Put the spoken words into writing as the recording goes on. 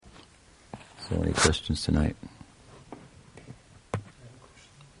So any questions tonight?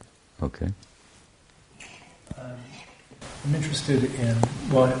 Okay. I'm interested in,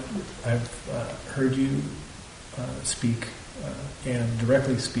 I've heard you speak and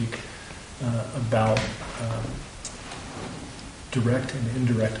directly speak about direct and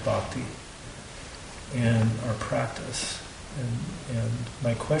indirect bhakti and our practice. And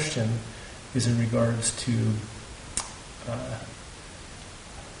my question is in regards to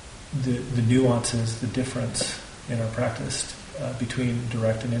the nuances, the difference in our practice between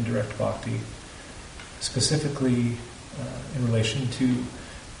direct and indirect bhakti, specifically in relation to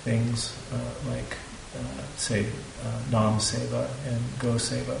things like, say, Nam Seva and Go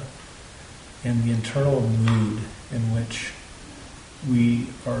Seva, and the internal mood in which we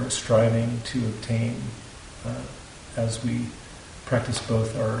are striving to obtain as we practice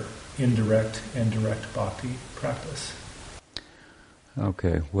both our indirect and direct bhakti practice.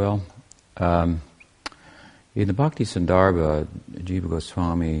 Okay, well, in the Bhakti Sandarbha, Jiva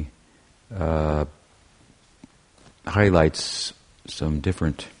Goswami highlights some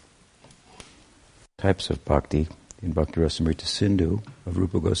different types of bhakti in Bhakti Rasamrita Sindhu of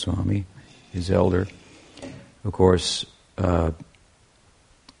Rupa Goswami, his elder. Of course, Uttam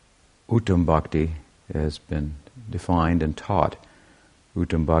Bhakti has been defined and taught.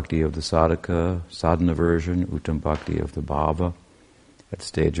 Uttam Bhakti of the sadhaka, sadhana version, Uttam Bhakti of the bhava, at the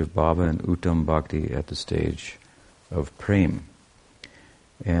stage of bhava, and Uttam Bhakti at the stage of prem.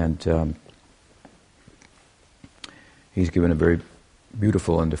 And he's given a very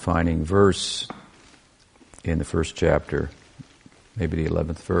beautiful and defining verse in the first chapter, maybe the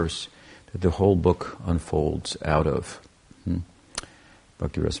 11th verse, that the whole book unfolds out of.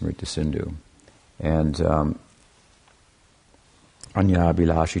 Bhakti Rasamrita Sindhu. And Anya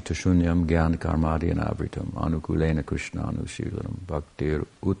Abhilashita Shunyam Gyan Karmadi Anavritam Anukulena Krishnanu Shilanam Bhaktir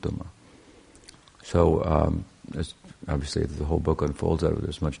Uttama. So, obviously, the whole book unfolds out of it.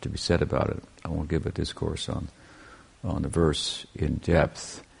 There's much to be said about it. I won't give a discourse on the verse in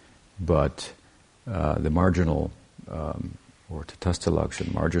depth, but the marginal, or tatastha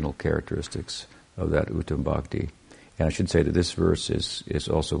lakshan, marginal characteristics of that Uttam Bhakti. And I should say that this verse is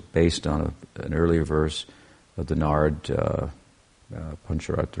also based on an earlier verse of the Narad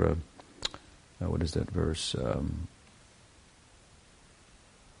Pancharatra. What is that verse?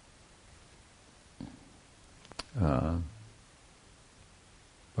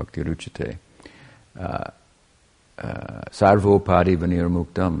 Bhakti Ruchite. Sarvopadi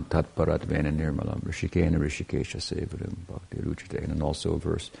vanirmuktam tatparatvena nirmalam rishikena rishikesha sevarim bhakti ruchite. And also a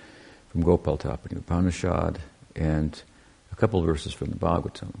verse from Gopal Tapani Upanishad, and a couple of verses from the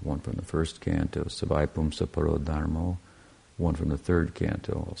Bhagavatam, one from the first canto, Savai Pumsa Paro Dharmo, one from the third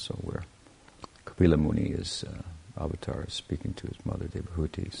canto also, where Kapila Muni is avatar is speaking to his mother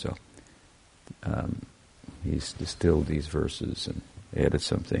Devahuti. So he's distilled these verses and added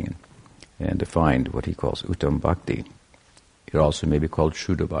something and defined what he calls Uttam Bhakti. It also may be called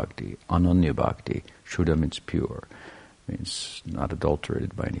Shuddha Bhakti, Ananya Bhakti. Shuddha means pure, means not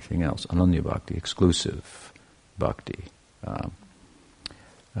adulterated by anything else. Ananya Bhakti, exclusive Bhakti.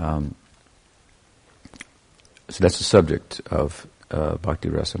 So that's the subject of Bhakti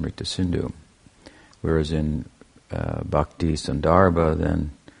Rasamrita Sindhu. Whereas in Bhakti Sandarbha,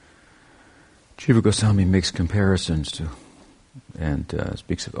 then Jiva Goswami makes comparisons to and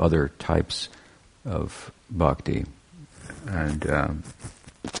speaks of other types of bhakti,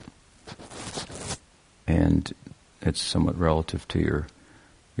 and it's somewhat relative to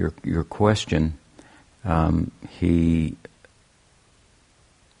your question. He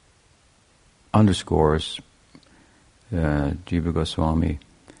underscores, Jiva Goswami,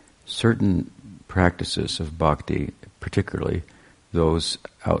 certain practices of bhakti, particularly those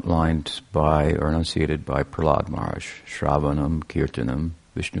outlined by or enunciated by Prahlad Maharaj: Shravanam, Kirtanam,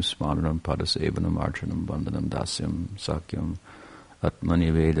 Vishnu Smaranam, Padasevanam, Archanam, Vandanam, Dasyam, Sakyam,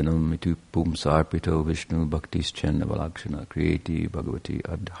 Atmanivedanam, Itu Pumsarpito, Vishnu, Bhaktis Chennavalakshana, Kriyeti, Bhagavati,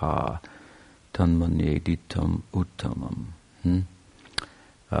 Adha, Tanmanye Ditam Uttamam.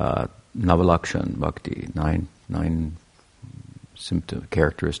 Navalakshan Bhakti, nine symptom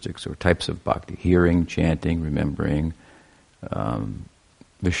characteristics or types of bhakti: hearing, chanting, remembering,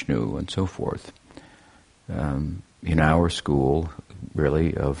 Vishnu, and so forth. In our school,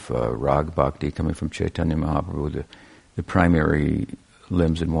 really, of Rag Bhakti, coming from Chaitanya Mahaprabhu, the primary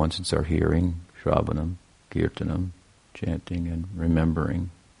limbs in one sense are hearing, Shravanam, Kirtanam, chanting, and remembering.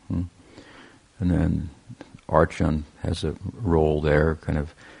 And then Archan has a role there. Kind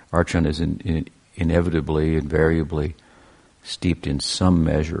of, Archan is inevitably, invariably steeped in some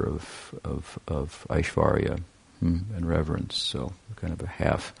measure of Aishvarya and reverence, so kind of a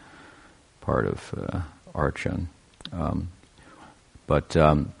part of Archan. But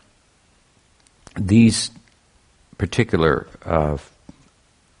these particular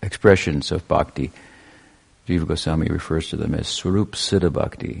expressions of bhakti, Jiva Goswami refers to them as Swarup Siddha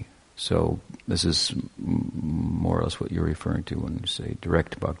Bhakti. So this is more or less what you're referring to when you say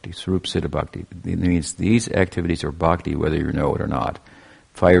direct bhakti, Swarup Siddha Bhakti. It means these activities are bhakti whether you know it or not.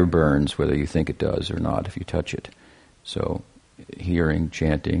 Fire burns whether you think it does or not if you touch it. So hearing,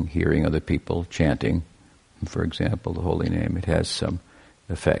 chanting, hearing other people chanting, for example, the holy name, it has some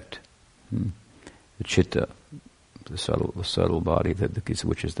effect. The chitta, the subtle body,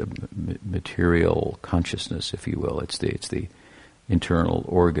 which is the material consciousness, if you will. It's the internal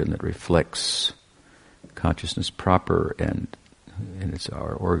organ that reflects consciousness proper, and it's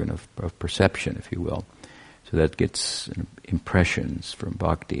our organ of perception, if you will. So that gets impressions from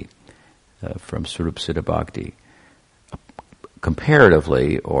bhakti, from Swarup Siddha Bhakti.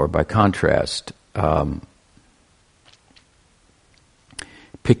 Comparatively, or by contrast,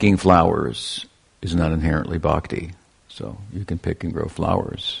 picking flowers is not inherently bhakti. So you can pick and grow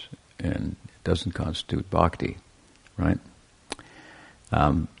flowers, and it doesn't constitute bhakti, right?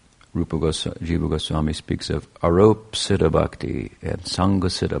 Jiva Goswami speaks of Arop Siddha Bhakti and Sangha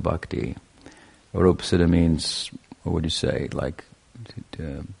Siddha Bhakti. Arop Siddha means, what would you say, like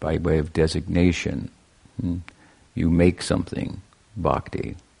by way of designation. You make something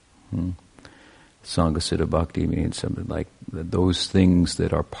bhakti. Sangha Siddha Bhakti means something like those things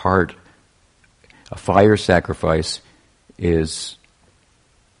that are part. A fire sacrifice is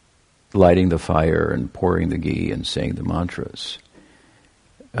lighting the fire and pouring the ghee and saying the mantras.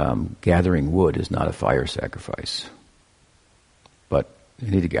 Gathering wood is not a fire sacrifice. But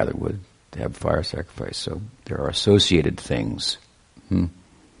you need to gather wood to have a fire sacrifice. So there are associated things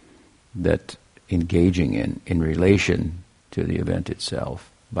that engaging in relation to the event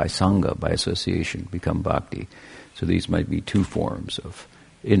itself, by sangha, by association, become bhakti. So these might be two forms of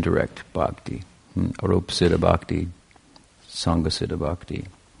indirect bhakti. Arop Siddha Bhakti, Sangha Siddha Bhakti.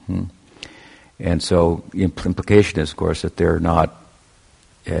 And so the implication is, of course, that they're not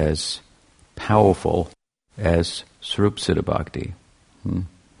as powerful as Swarup Siddha Bhakti.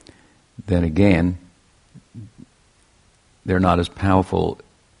 Then again, they're not as powerful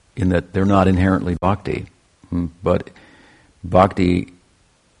in that they're not inherently bhakti. But bhakti,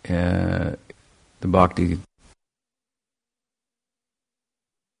 the bhakti,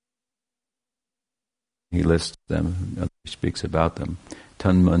 he lists them, he speaks about them.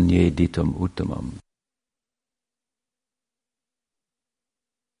 Tanmanye ditam uttamam.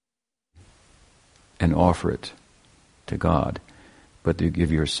 And offer it to God. But to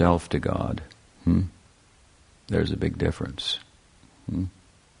give yourself to God, there's a big difference.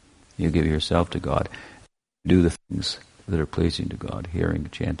 You give yourself to God, do the things that are pleasing to God, hearing,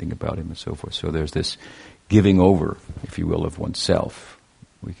 chanting about Him, and so forth. So there's this giving over, if you will, of oneself.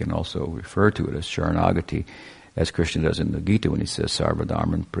 We can also refer to it as Sharanagati, as Krishna does in the Gita when he says,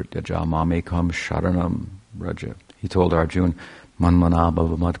 Sarvadharman prityaja mamekam sharanam raja. He told Arjuna, Manmana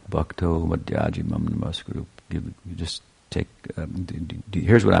bhavamat bhakto madhyaji mam namaskuru. You just take,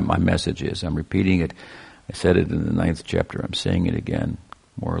 here's what my message is. I'm repeating it. I said it in the 9th chapter. I'm saying it again,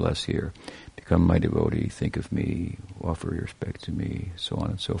 more or less here. Become my devotee, think of me, offer your respect to me, so on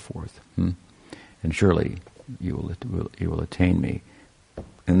and so forth. And surely you will attain me.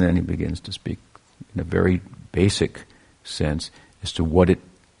 And then he begins to speak in a very basic sense as to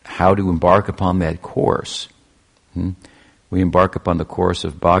how to embark upon that course. We embark upon the course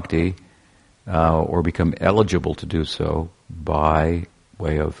of bhakti, or become eligible to do so by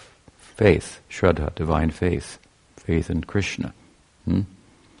way of faith, shraddha, divine faith in Krishna, in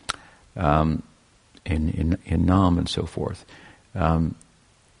Nam and so forth.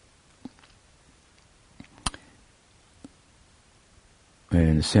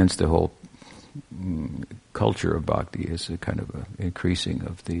 In a sense, the whole culture of bhakti is a kind of increasing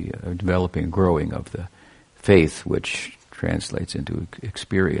of the developing, growing of the faith, which translates into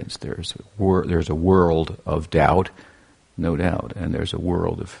experience. There's a world of doubt, no doubt, and there's a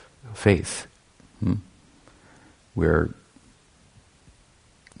world of faith, where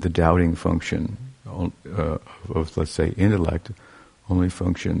the doubting function of, let's say, intellect only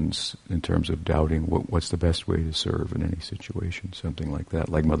functions in terms of doubting what's the best way to serve in any situation, something like that,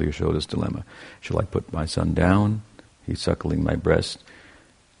 like Mother Yashoda's dilemma. Shall I put my son down? He's suckling my breast,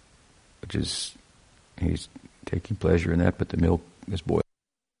 which is, he's taking pleasure in that, but the milk is boiling.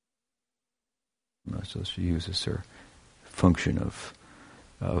 So she uses her function of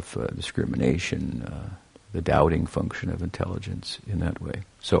discrimination, the doubting function of intelligence in that way.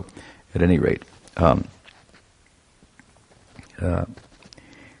 So, at any rate,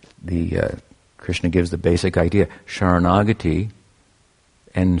 Krishna gives the basic idea. Sharanagati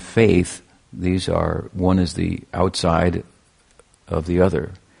and faith, these are, one is the outside of the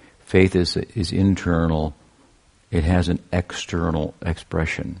other. Faith is internal. It has an external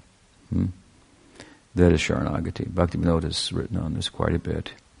expression. That is Sharanagati. Bhaktivinoda has written on this quite a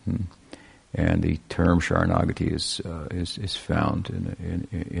bit. And the term Sharanagati is found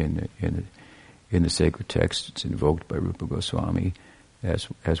in the sacred text. It's invoked by Rupa Goswami as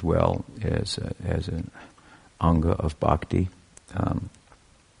well as an anga of bhakti.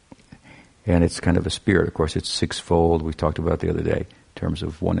 And it's kind of a spirit. Of course, it's sixfold. We talked about the other day in terms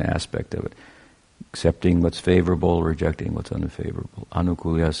of one aspect of it. Accepting what's favorable, rejecting what's unfavorable.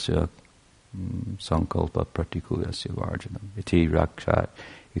 Anukulyasya sankalpa pratikulyasya varjanam. Iti raksha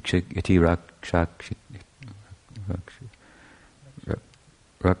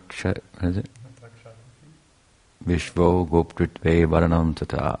what is it? Vishvo gopritve varanam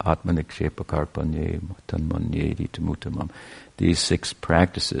tata atmanikshepa karpanye tanmanye ditamutamam. These 6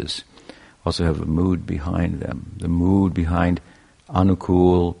 practices also have a mood behind them. The mood behind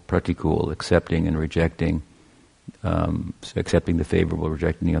anukul, pratikul, accepting and rejecting, accepting the favorable,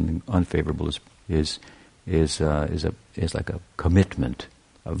 rejecting the unfavorable is like a commitment,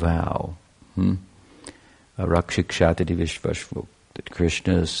 a vow. Rakshikshati vishvashvu, that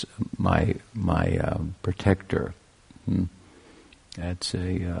Krishna is my protector. That's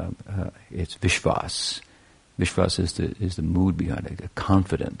it's vishvas. Vishvas is the mood behind it, a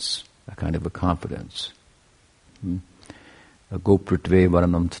confidence, a kind of a confidence. Gopritve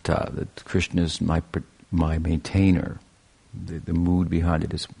varanam tata, that Krishna is my maintainer. The mood behind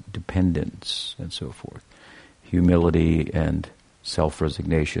it is dependence and so forth. Humility and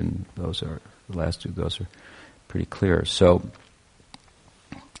self-resignation, those are, the last 2, those are pretty clear. So,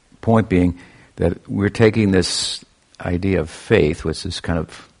 point being that we're taking this idea of faith, which is kind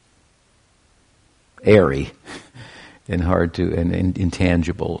of airy and hard to, and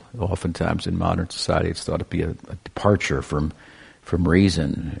intangible. Oftentimes in modern society it's thought to be a departure from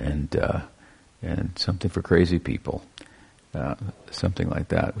reason and something for crazy people. Something like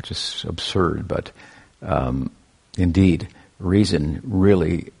that, which is absurd, but indeed, reason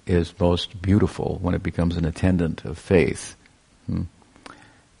really is most beautiful when it becomes an attendant of faith.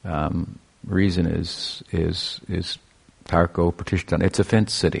 Reason is tarko pratishtana. It's a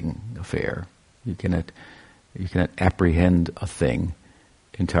fence-sitting affair. You cannot apprehend a thing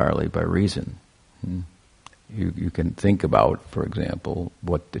entirely by reason. You can think about, for example,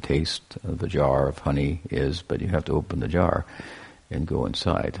 what the taste of a jar of honey is, but you have to open the jar and go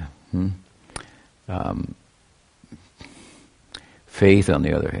inside. Faith, on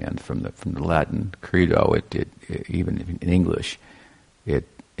the other hand, from the Latin credo, it even in English, it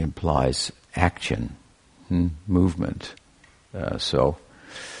implies action, movement. So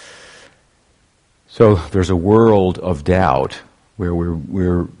there's a world of doubt where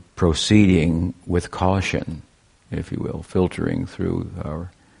we're proceeding with caution, if you will, filtering through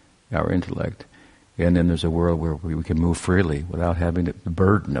our intellect. And then there's a world where we can move freely without having the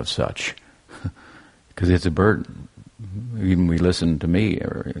burden of such, because it's a burden. Even we listen to me,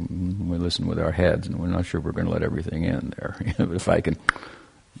 or we listen with our heads, and we're not sure we're going to let everything in there. But if I can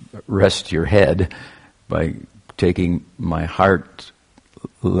rest your head by taking my heart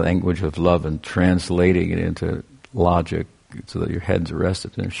language of love and translating it into logic, so that your head's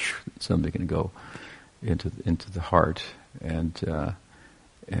rested, and something can go into the heart, and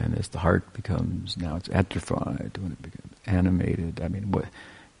as the heart becomes, now it's atrophied, when it becomes animated. I mean, what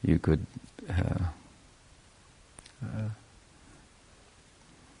you could.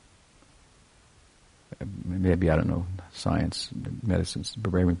 Maybe, I don't know, science, medicine,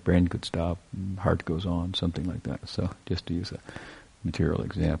 brain could stop, heart goes on, something like that. So, just to use a material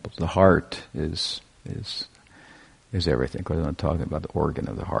example, the heart is everything. Of course, I'm not talking about the organ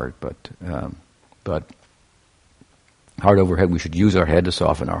of the heart, but heart over head. We should use our head to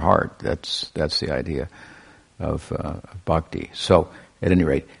soften our heart. That's the idea of bhakti. So, at any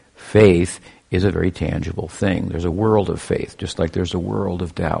rate, faith is a very tangible thing. There's a world of faith, just like there's a world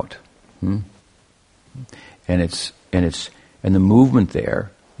of doubt. And the movement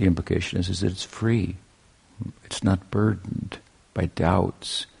there, the implication is that it's free. It's not burdened by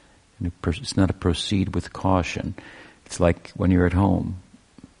doubts. And it's not a proceed with caution. It's like when you're at home.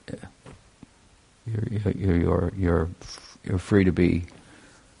 You're free to be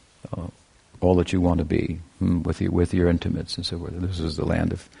all that you want to be with your intimates and so forth. This is the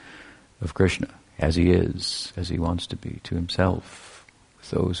land of Krishna, as he is, as he wants to be, to himself, with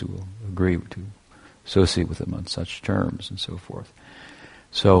those who will agree to associate with him on such terms and so forth.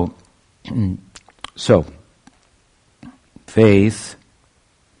 So faith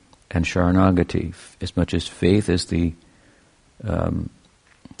and Sharanagati. As much as faith is the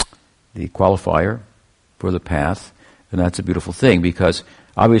qualifier for the path, and that's a beautiful thing, because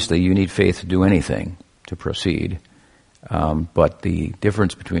obviously you need faith to do anything, to proceed. But the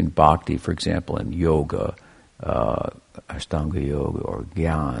difference between bhakti, for example, and yoga, Ashtanga yoga or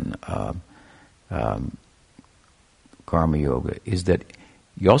Gyan, Karma yoga, is that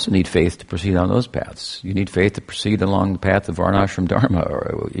you also need faith to proceed on those paths. You need faith to proceed along the path of Varnashram Dharma.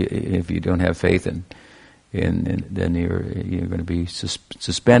 Or if you don't have faith, then you're going to be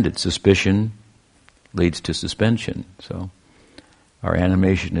suspended. Suspicion leads to suspension. So our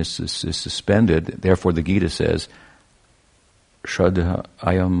animation is suspended. Therefore, the Gita says, Shraddha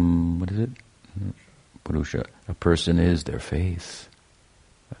ayam, what is it? Purusha. A person is their faith.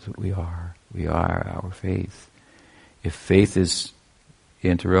 That's what we are. We are our faith. If faith is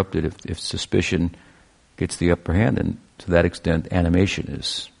interrupted, if suspicion gets the upper hand, and to that extent animation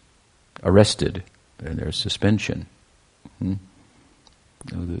is arrested, and there's suspension. The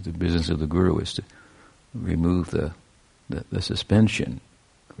business of the guru is to remove the suspension,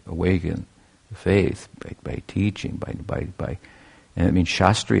 awaken the faith by teaching, by and it means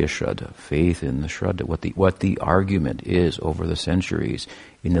Shastriya Shraddha, faith in the Shraddha, what the argument is over the centuries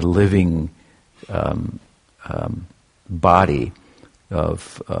in the living body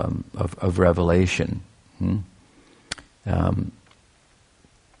of revelation.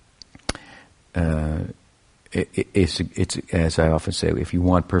 It's as I often say, if you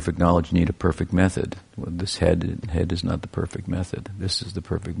want perfect knowledge, you need a perfect method. Well, this head is not the perfect method. This is the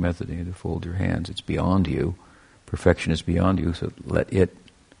perfect method. You need to fold your hands. It's beyond you. Perfection is beyond you, so let it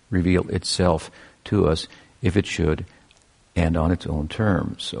reveal itself to us, if it should, and on its own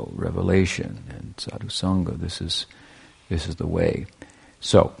terms. So revelation and sadhu sangha, this is the way.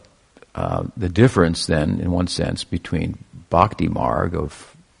 So the difference then, in one sense, between Bhakti Marg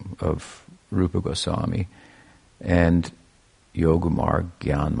of Rupa Goswami and Yoga Marg,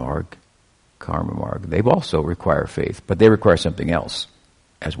 Gyan Marg, Karma Marg, they also require faith, but they require something else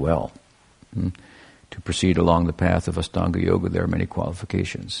as well. To proceed along the path of Ashtanga Yoga, there are many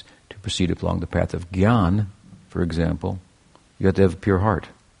qualifications. To proceed along the path of Gyan, for example, you have to have a pure heart.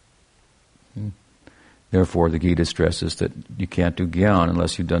 Therefore, the Gita stresses that you can't do Gyan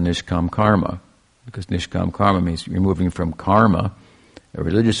unless you've done Nishkam Karma, because Nishkam Karma means you're moving from karma, a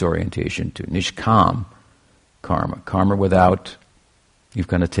religious orientation, to Nishkam Karma. Karma without, you've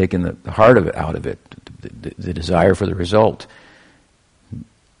kind of taken the heart of it out of it, the desire for the result.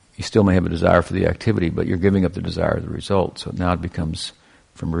 You still may have a desire for the activity, but you're giving up the desire of the result. So now it becomes,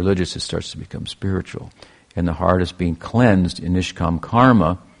 from religious, it starts to become spiritual. And the heart is being cleansed in Nishkam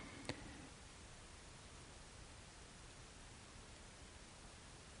Karma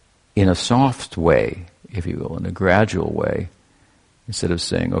in a soft way, if you will, in a gradual way, instead of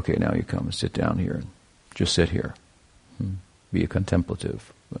saying, okay, now you come and sit down here and just sit here. Be a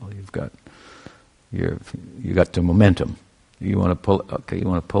contemplative. Well, you got the momentum. You want to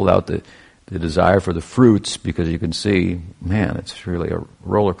pull out the desire for the fruits, because you can see, man, it's really a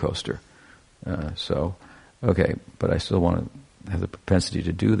roller coaster. But I still want to have the propensity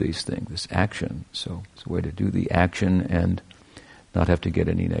to do these things, this action. So it's a way to do the action and not have to get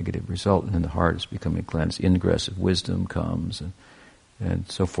any negative result. And then the heart is becoming cleansed. Ingress of wisdom comes and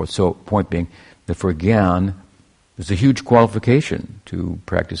so forth. So point being that for Gyan, there's a huge qualification to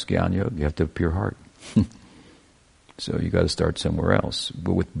practice Gyan Yoga. You have to have a pure heart. So you got to start somewhere else.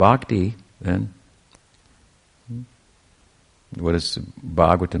 But with Bhakti, then, what does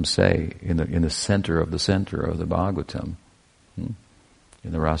Bhagavatam say in the center of the Bhagavatam? In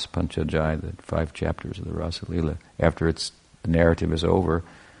the Rasa Panchadhyaya, the 5 chapters of the Rasa Lila, after the narrative is over,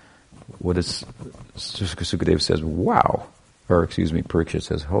 what is Sukadeva says, wow, or Parikshit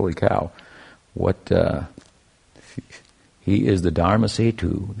says, holy cow, what he is the Dharma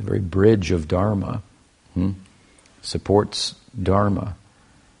Setu, the very bridge of Dharma. Supports Dharma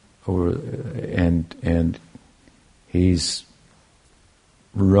and he's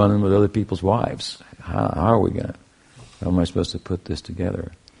running with other people's wives. How am I supposed to put this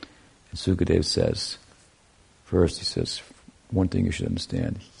together? And Sukadeva says, first he says, one thing you should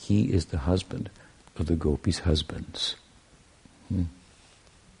understand, he is the husband of the gopis' husbands.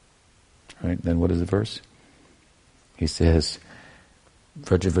 Right? Then what is the verse? He says,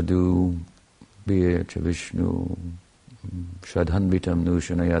 Vrajavadu Cha Vishnu Shadhanvitam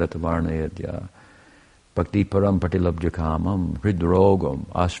Nushanayarata Varnayadya Bhakti Param Patilabja Kamam Hridrogam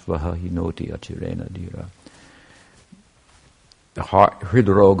Ashvaha Hinoti Achirena Dira. The heart,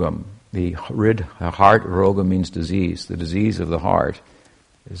 Hridrogam, the heart roga means disease. The disease of the heart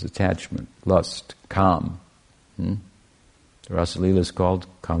is attachment, lust, kam. Rasa Leela is called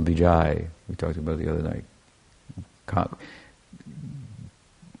Kam Vijay. We talked about it the other night.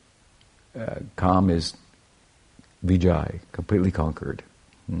 Kam is Vijay, completely conquered.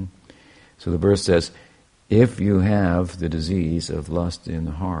 So the verse says, if you have the disease of lust in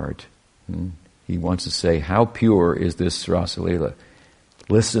the heart, he wants to say, how pure is this Rasa Leela?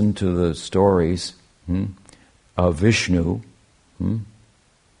 Listen to the stories of Vishnu and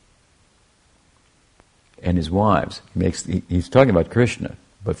his wives. He's talking about Krishna,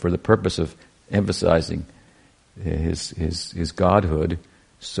 but for the purpose of emphasizing his godhood,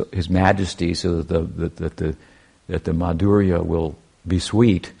 so his majesty, so that the Madhurya will be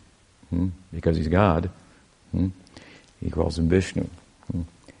sweet, because he's God. He calls him Vishnu.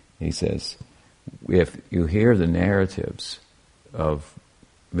 He says, if you hear the narratives of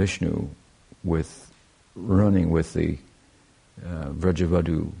Vishnu running with the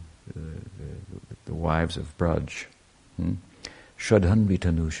Vrajavadu, the wives of Braj,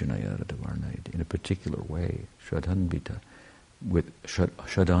 Shadhanvita Nushanayarata Varnayat, in a particular way. Shadhanvita.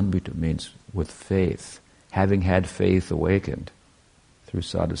 Shadhanvita means with faith, having had faith awakened through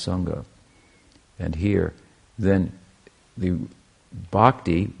sadhusanga. And here, then the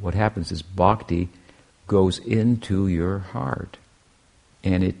bhakti, what happens is bhakti goes into your heart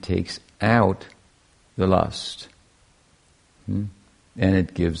and it takes out the lust. And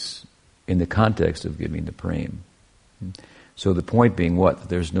it gives, in the context of giving the prema. So the point being what?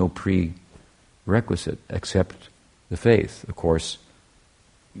 There's no prerequisite except the faith. Of course,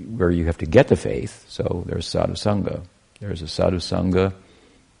 where you have to get the faith, so there's sadhusanga. There's a sadhusanga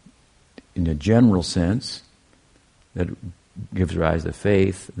in a general sense that gives rise to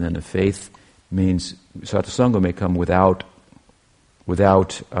faith, and then the faith means sadhusanga may come without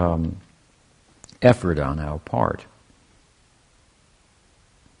effort on our part.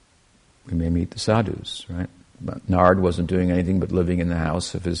 We may meet the sadhus, right? But Nard wasn't doing anything but living in the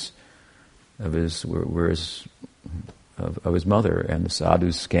house of his mother, and the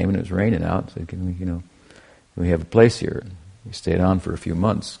sadhus came and it was raining out. Said, "Can we have a place here?" We stayed on for a few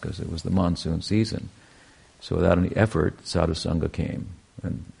months because it was the monsoon season. So without any effort, sadhusanga came,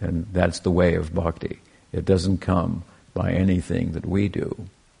 and that's the way of bhakti. It doesn't come by anything that we do.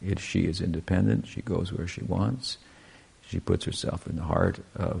 She is independent. She goes where she wants. She puts herself in the heart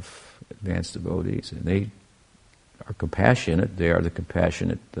of advanced devotees, and they are compassionate. They are the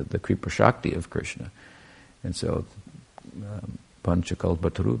compassionate, the Kripa Shakti of Krishna. And so,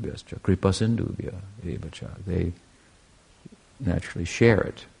 Panchakalpatarubhyascha, Kripa Sindhubhya evacha, they naturally share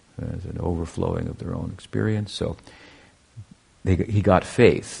it as an overflowing of their own experience. So, he got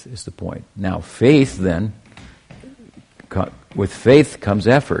faith, is the point. Now, faith then, with faith comes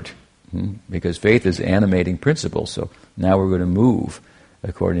effort, because faith is animating principle. So now we're going to move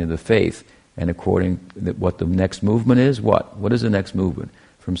according to the faith, and according to what the next movement is. What is the next movement?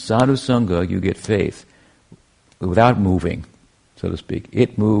 From sadhu sangha you get faith without moving, so to speak.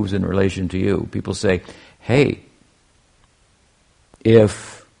 It moves in relation to you. People say, "Hey,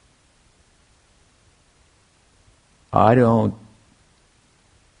 if I don't,"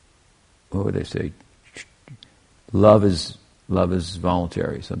 what would they say? Love is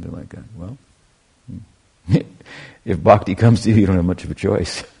voluntary, something like that. Well, if bhakti comes to you, you don't have much of a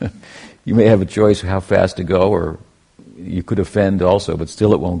choice. You may have a choice how fast to go, or you could offend also, but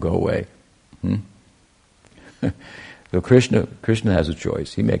still it won't go away. So Krishna has a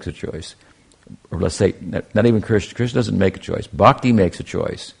choice. He makes a choice. Or let's say, not even Krishna. Krishna doesn't make a choice. Bhakti makes a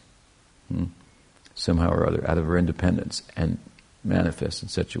choice. Somehow or other, out of her independence, and manifests in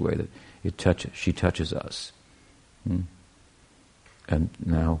such a way that she touches us. And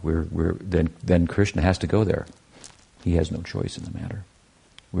now then Krishna has to go there. He has no choice in the matter.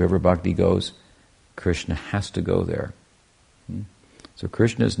 Wherever bhakti goes, Krishna has to go there. So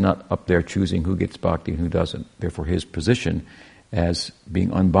Krishna is not up there choosing who gets bhakti and who doesn't. Therefore his position as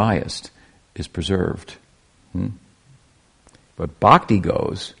being unbiased is preserved. But bhakti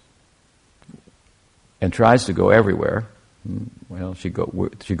goes and tries to go everywhere. Well, she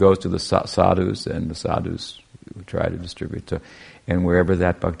goes to the sadhus, and the sadhus try to distribute to, and wherever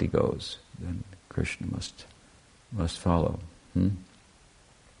that bhakti goes, then Krishna must follow.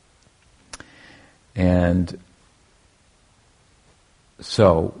 And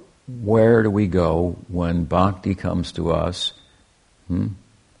so, where do we go when bhakti comes to us?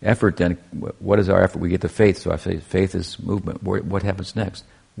 Effort then, what is our effort? We get the faith, so I say faith is movement. What happens next?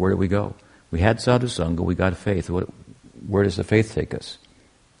 Where do we go? We had sadhu sangha, we got faith. Where does the faith take us?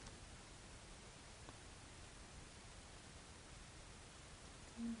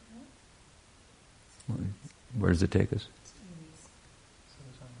 Where does it take us?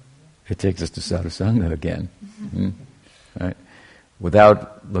 It takes us to sadhusanga again. right?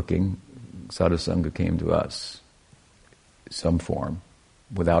 Without looking, sadhusanga came to us, some form,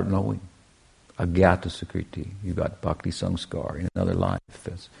 without knowing. Agyata sukriti. You got bhakti samskar in another life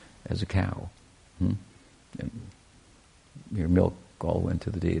as a cow. And your milk all went to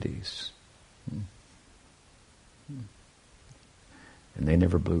the deities. And they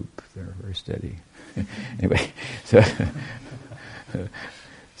never bloop. They're very steady. Anyway,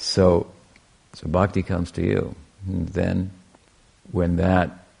 so bhakti comes to you. And then when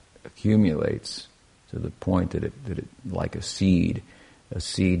that accumulates to the point that it like a seed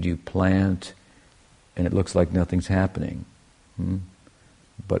you plant and it looks like nothing's happening.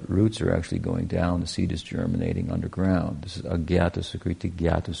 But roots are actually going down, the seed is germinating underground. This is agyata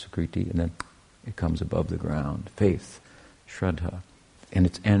sukriti, and then it comes above the ground. Faith, shraddha. And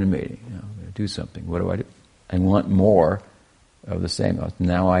it's animating. Do something. What do? I want more of the same.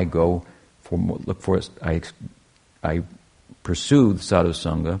 Now I go for more, look for it. I pursue the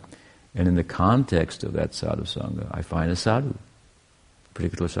sadhusanga, and in the context of that sadhusanga, I find a sadhu, a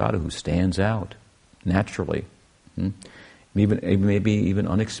particular sadhu who stands out naturally. Maybe even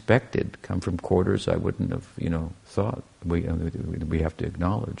unexpected, come from quarters I wouldn't have, thought. We have to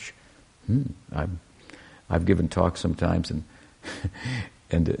acknowledge. I've given talks sometimes, and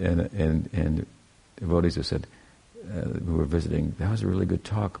devotees have said, who were visiting, that was a really good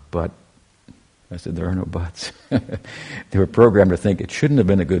talk, but I said, there are no buts. They were programmed to think it shouldn't have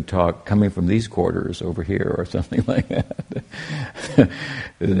been a good talk coming from these quarters over here or something like that.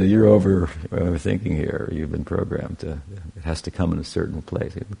 You're overthinking here. You've been programmed to, it has to come in a certain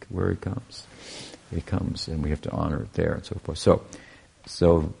place. Where it comes, and we have to honor it there and so forth.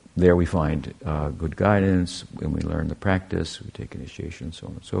 So there we find good guidance, and we learn the practice, we take initiation, so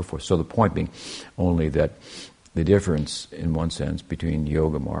on and so forth. So the point being only that the difference, in one sense, between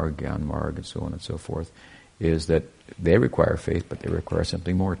yoga marg, gyan marg, and so on and so forth, is that they require faith, but they require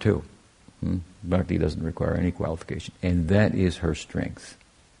something more too. Bhakti doesn't require any qualification, and that is her strength.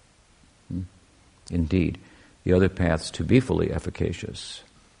 Indeed, the other paths, to be fully efficacious,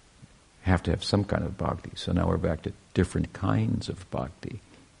 have to have some kind of bhakti. So now we're back to different kinds of bhakti.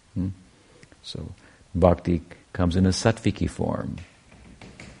 So bhakti comes in a sattviki form,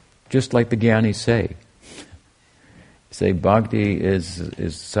 just like the jnanis say. Say bhakti is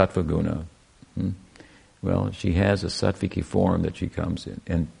sattva guna. Well, she has a sattviki form that she comes in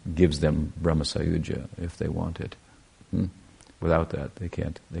and gives them Brahma Sayuja if they want it. Without that, they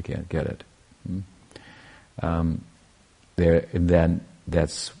can't get it. And then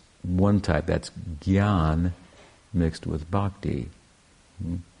that's one type. That's gyan mixed with bhakti.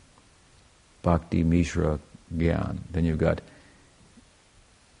 Bhakti mishra gyan. Then you've got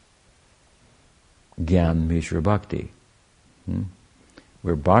gyan mishra bhakti,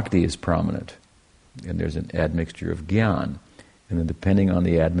 where bhakti is prominent, and there's an admixture of gyan, and then depending on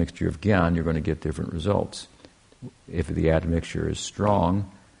the admixture of gyan, you're going to get different results. If the admixture is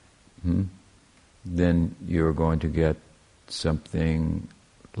strong, then you're going to get something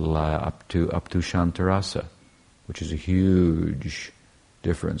up to Shantarasa, which is a huge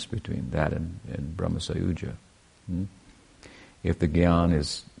difference between that and Brahma Sayuja. If the gyan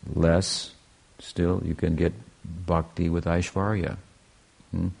is less, still you can get bhakti with Aishvarya,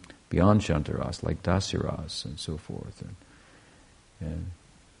 beyond Shantaras, like Dasiras and so forth. And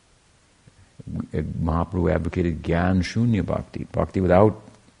Mahaprabhu advocated gyan shunya bhakti without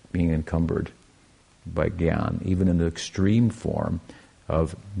being encumbered by gyan, even in the extreme form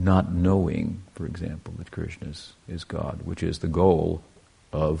of not knowing, for example, that Krishna is God, which is the goal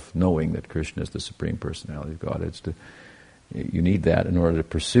of knowing that Krishna is the Supreme Personality of God. You need that in order to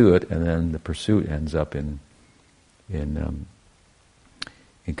pursue it, and then the pursuit ends up in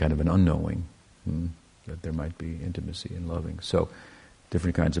kind of an unknowing, that there might be intimacy and loving. So,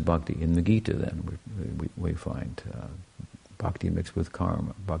 different kinds of bhakti. In the Gita, then, we find bhakti mixed with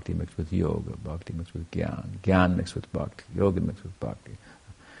karma, bhakti mixed with yoga, bhakti mixed with gyan mixed with bhakti, yoga mixed with bhakti.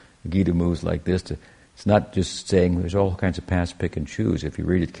 The Gita moves like this. It's not just saying there's all kinds of paths, pick and choose. If you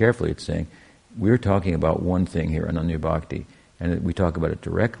read it carefully, it's saying we're talking about one thing here, Ananya Bhakti, and we talk about it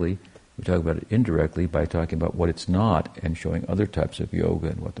directly. We talk about it indirectly by talking about what it's not and showing other types of yoga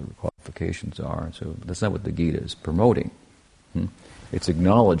and what the qualifications are. And so that's not what the Gita is promoting. It's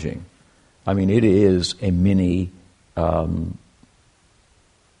acknowledging. I mean, it is a mini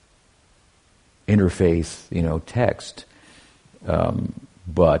interfaith, text,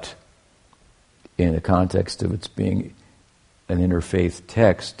 but in the context of its being an interfaith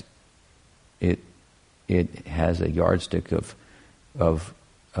text, it has a yardstick of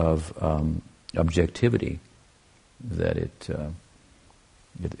objectivity that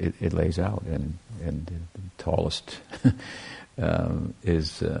it lays out, and the tallest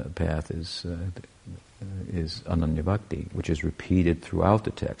path is Ananya Bhakti, which is repeated throughout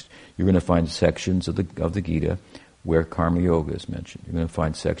the text. You're going to find sections of the Gita where Karma Yoga is mentioned. You're going to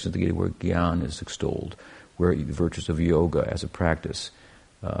find sections of the Gita where Gyan is extolled, where the virtues of yoga as a practice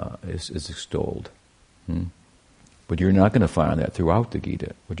is extolled. But you're not going to find that throughout the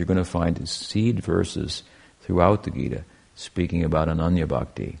Gita. What you're going to find is seed verses throughout the Gita speaking about Ananya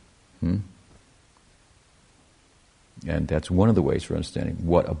Bhakti. And that's one of the ways for understanding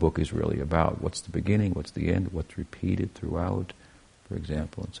what a book is really about. What's the beginning, what's the end, what's repeated throughout, for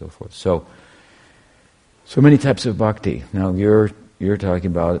example, and so forth. So many types of bhakti. Now you're talking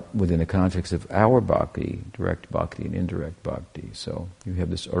about within the context of our bhakti, direct bhakti and indirect bhakti. So you have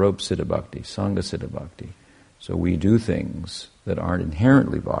this aropsiddha bhakti, sangasiddha bhakti. So we do things that aren't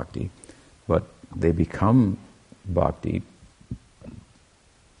inherently bhakti, but they become bhakti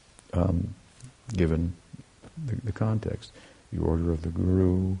given the context. The order of the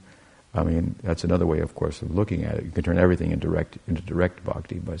guru. I mean, that's another way, of course, of looking at it. You can turn everything into direct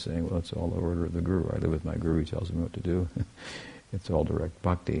bhakti by saying, well, it's all the order of the guru. I live with my guru, he tells me what to do. It's all direct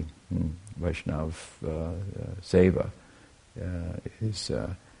bhakti. Vaishnav seva is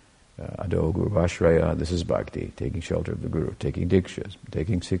ado guru ashraya. This is bhakti, taking shelter of the guru, taking diksha,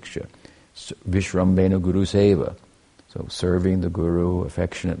 taking siksha. Vishrambena guru seva. So serving the guru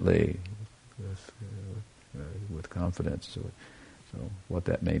affectionately, with confidence. So what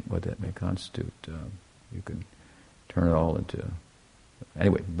that may constitute, you can turn it all into.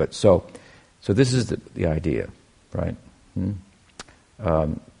 Anyway, but so this is the idea, right?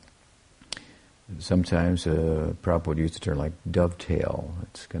 Sometimes Prabhupada used the term like dovetail.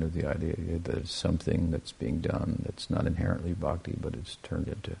 It's kind of the idea that there's something that's being done that's not inherently bhakti, but it's turned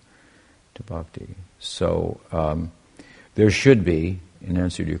into bhakti. So there should be, in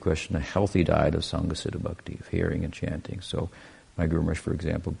answer to your question, a healthy diet of Sangasiddha Bhakti, of hearing and chanting. So my Guru Maharaj, for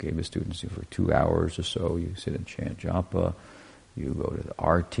example, gave his students for 2 hours or so, you sit and chant japa, you go to the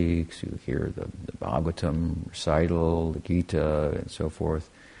artiks, you hear the Bhagavatam recital, the Gita, and so forth.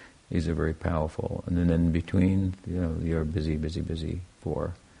 These are very powerful. And then in between, you're busy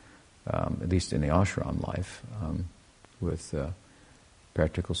for, at least in the ashram life, with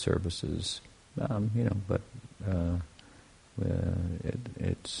practical services, but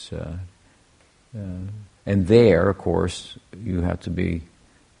it's and there, of course, you have to be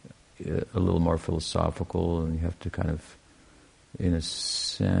a little more philosophical, and you have to kind of, in a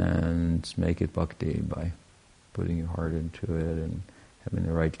sense, make it bhakti by putting your heart into it and having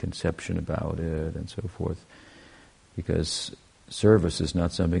the right conception about it and so forth. Because service is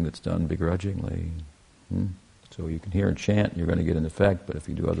not something that's done begrudgingly. So you can hear and chant, you're going to get an effect, but if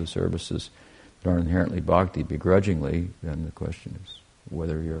you do other services that aren't inherently bhakti begrudgingly, then the question is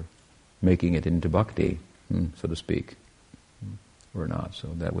whether you're making it into bhakti, so to speak, or not. So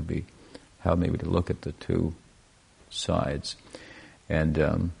that would be how maybe to look at the two sides. And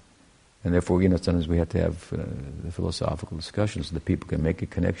therefore, sometimes we have to have the philosophical discussions so that people can make a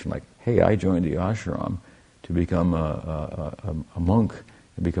connection like, hey, I joined the ashram to become a monk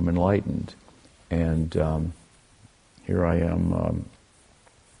and become enlightened. And here I am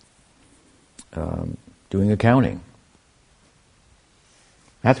doing accounting.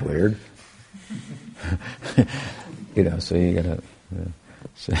 That's weird. So you gotta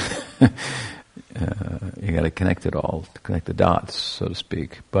you gotta connect it all, connect the dots, so to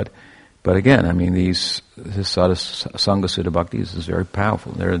speak. But again, I mean, this sort of Sangasiddha Bhakti is very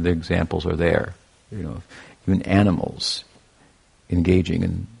powerful. The examples are there. Even animals engaging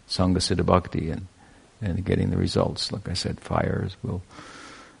in Sangasiddha Bhakti and getting the results. Like I said, fires will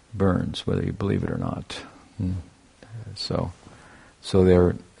burns, whether you believe it or not. So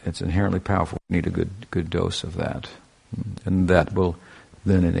it's inherently powerful. We need a good dose of that, and that will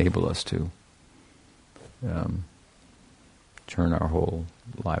then enable us to turn our whole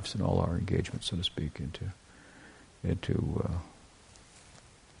lives and all our engagements, so to speak, into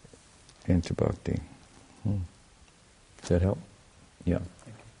bhakti. Does that help? Yeah.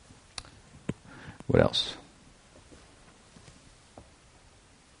 What else?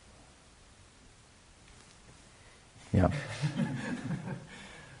 Yeah.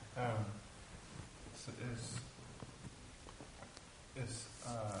 Is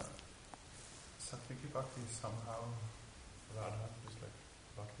Satviki Bhakti somehow Radha, just like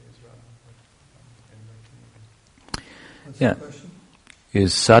Bhakti is Radha? What's the question?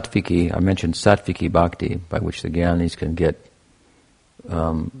 Is Satviki, I mentioned Satviki Bhakti, by which the Gyanis can get,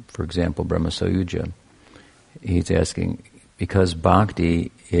 for example, Brahma Sayuja. He's asking, because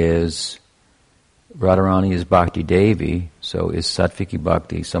Bhakti is, Radharani is Bhakti Devi, So is Sattviki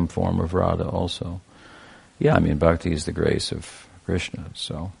Bhakti some form of Radha also? Yeah, I mean, Bhakti is the grace of Krishna,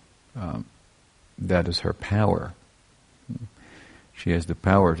 so that is her power. She has the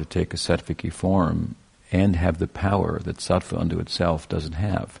power to take a Sattviki form and have the power that Sattva unto itself doesn't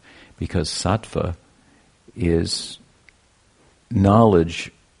have, because Sattva is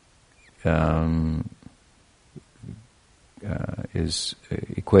knowledge is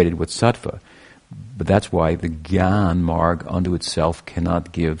equated with Sattva. But that's why the Gyan Marg unto itself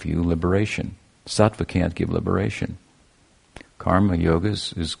cannot give you liberation. Sattva can't give liberation. Karma yoga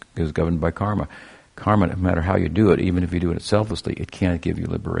is governed by karma. Karma, no matter how you do it, even if you do it selflessly, it can't give you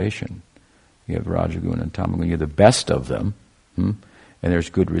liberation. You have Rajaguna and Tamaguna, you're the best of them, and there's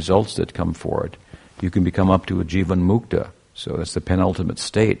good results that come for it. You can become up to a Jivan Mukta, so that's the penultimate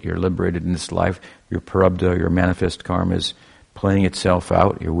state. You're liberated in this life, your prarabdha, your manifest karma is playing itself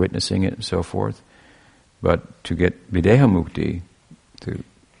out, you're witnessing it and so forth. But to get Videha Mukti, to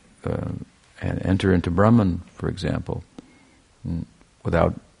and enter into Brahman, for example,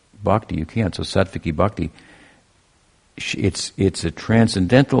 without bhakti you can't. So Sattviki Bhakti, it's a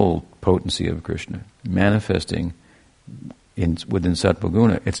transcendental potency of Krishna manifesting within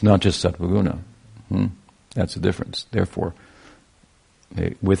Sattvaguna. It's not just Sattvaguna. That's the difference. Therefore,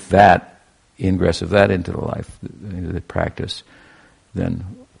 with that ingress of that into the life, into the practice, then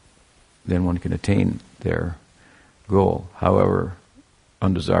one can attain their goal. However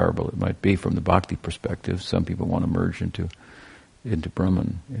undesirable it might be from the bhakti perspective, some people want to merge into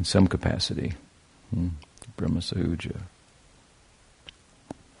Brahman in some capacity. Brahma Sahuja.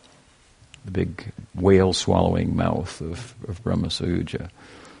 The big whale swallowing mouth of Brahma Sahuja.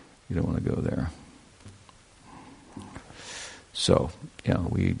 You don't want to go there. So,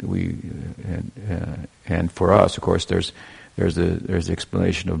 and for us, of course, there's the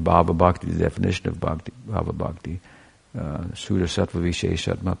explanation of Bhava Bhakti, the definition of Bhava Bhakti. Sura Sattva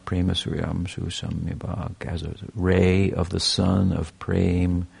Visheshatma Prema Suryam Susamyabhak, as a ray of the sun of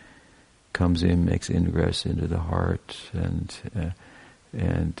Prem comes in, makes ingress into the heart, and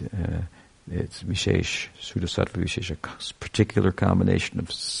it's Vishesh, Sura Sattva Vishesh, a particular combination of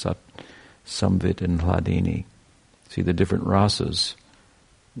Samvit and Hladini. See, the different rasas,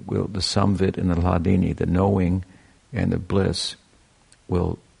 the Samvit and the Hladini, the knowing and the bliss,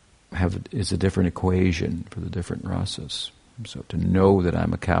 is a different equation for the different rasas. So to know that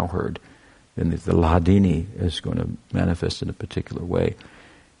I'm a cowherd, then the Hladini is going to manifest in a particular way,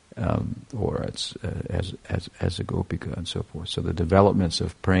 or it's as a gopika and so forth. So the developments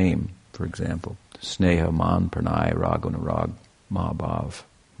of prem, for example, sneha, man, pranay, rag, anurag, mahabhav,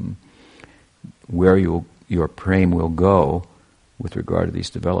 where your prem will go with regard to these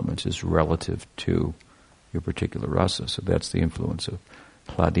developments is relative to your particular rasa. So that's the influence of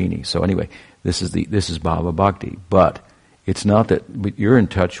Hladini. So anyway, this is Bhava Bhakti, but it's not that you're in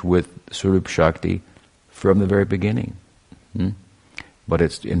touch with Swarup Shakti from the very beginning. But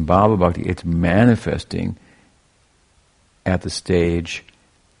it's in Bhava Bhakti, it's manifesting at the stage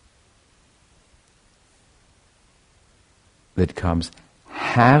that comes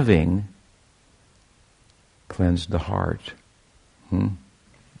having cleansed the heart.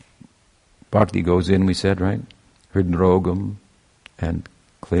 Bhakti goes in, we said, right? Hridrogam, and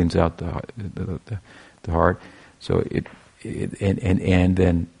cleans out the heart. So and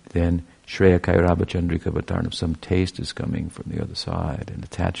then Shreya Kairabha Chandrika Vatarnam, some taste is coming from the other side, and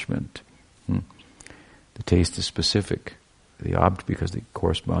attachment. The taste is specific, the object, because it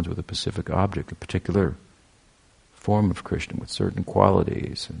corresponds with a specific object, a particular form of Krishna with certain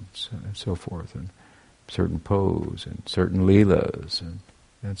qualities and so forth, and certain pose and certain leelas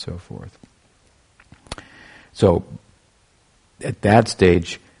and so forth. So at that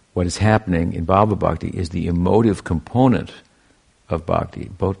stage, what is happening in Bhava Bhakti is the emotive component of Bhakti.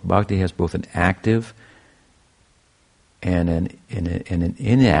 Bhakti has both an active and an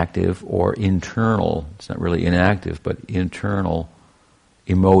inactive or internal, it's not really inactive, but internal,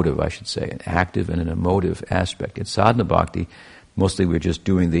 emotive, I should say, an active and an emotive aspect. In sadhana bhakti, mostly we're just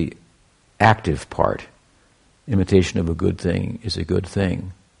doing the active part. Imitation of a good thing is a good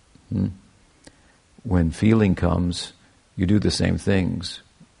thing. When feeling comes, you do the same things,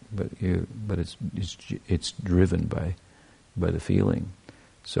 but it's driven by the feeling.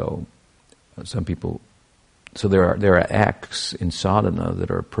 So some people. So there are acts in sadhana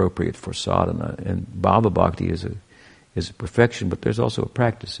that are appropriate for sadhana, and Bhava Bhakti is a perfection, but there's also a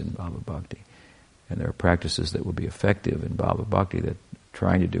practice in Bhava Bhakti, and there are practices that will be effective in Bhava Bhakti that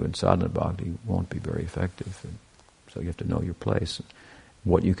trying to do in sadhana bhakti won't be very effective. And so you have to know your place,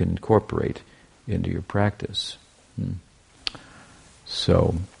 what you can incorporate into your practice.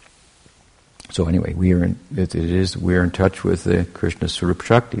 So So anyway, we're in touch with the Krishna Swarup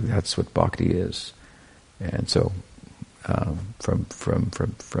Shakti. That's what bhakti is. And so, from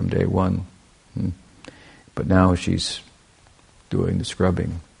day one. But now she's doing the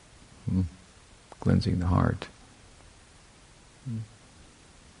scrubbing, cleansing the heart. And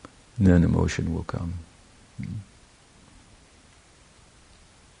then emotion will come.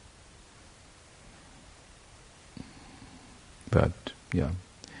 But, yeah,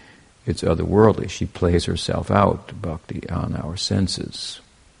 it's otherworldly. She plays herself out, bhakti, on our senses.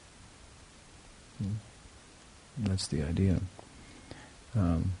 That's the idea.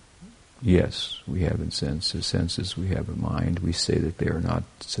 Yes, we have senses, we have a mind. We say that they are not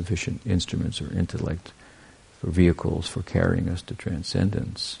sufficient instruments or intellect for vehicles for carrying us to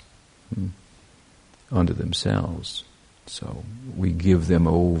transcendence unto themselves. So we give them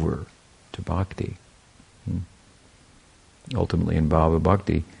over to bhakti. Ultimately, in bhava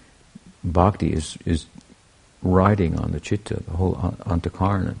bhakti is riding on the chitta. The whole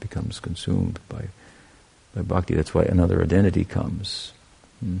antakarana becomes consumed by bhakti. That's why another identity comes.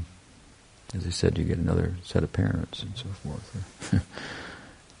 As I said, you get another set of parents and so forth.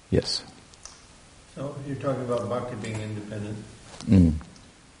 Yes. So you're talking about bhakti being independent.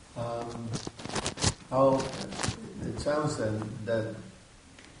 How it sounds then that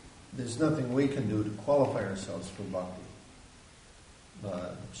there's nothing we can do to qualify ourselves for bhakti.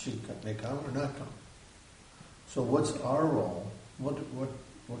 She may come or not come. So what's our role? What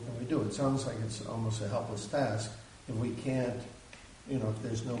can we do? It sounds like it's almost a helpless task if we can't, if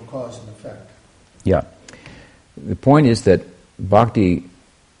there's no cause and effect. Yeah. The point is that bhakti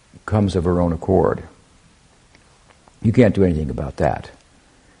comes of her own accord. You can't do anything about that.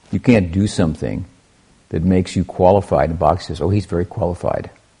 You can't do something that makes you qualified, and bhakti says, oh, he's very qualified.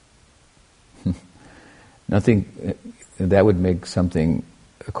 Nothing, that would make something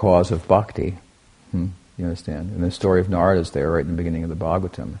a cause of bhakti. You understand? And the story of Narada is there right in the beginning of the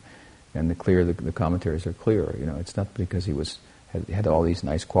Bhagavatam. And the commentaries are clear. It's not because he had all these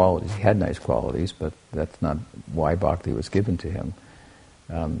nice qualities. He had nice qualities, but that's not why bhakti was given to him.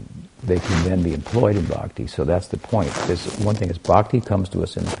 They can then be employed in bhakti. So that's the point. One thing is bhakti comes to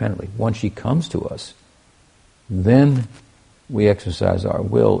us independently. Once she comes to us, then we exercise our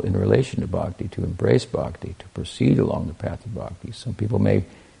will in relation to bhakti, to embrace bhakti, to proceed along the path of bhakti. Some people may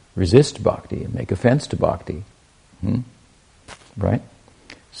resist bhakti and make offense to bhakti. Right?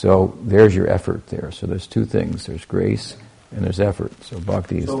 So there's your effort there. So there's two things. There's grace and there's effort. So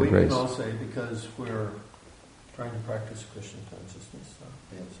bhakti is the grace. So we can all say, because we're trying to practice Krishna consciousness,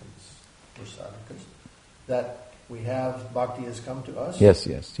 since we're sadhakas, that we have bhakti has come to us? Yes.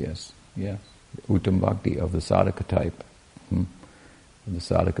 Uttam bhakti of the sadhaka type. The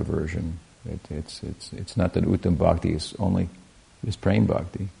sadhaka version. It's not that Uttam bhakti is prema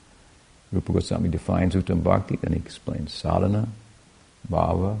bhakti. Rupa Goswami defines Uttam bhakti, then he explains sadhana,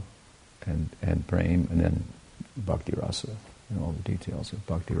 bhava, and prema, and then bhakti rasa, and all the details of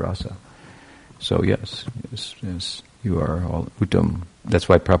bhakti rasa. So yes, you are all Uttam. That's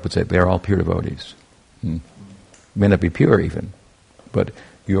why Prabhupada said they are all pure devotees. May not be pure even, but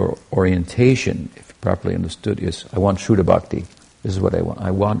your orientation, if properly understood, is I want Shuddha bhakti. This is what I want.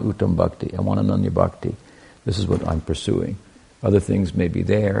 I want Uttam bhakti. I want Ananya bhakti. This is what I'm pursuing. Other things may be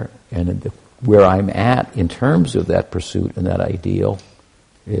there, and where I'm at in terms of that pursuit and that ideal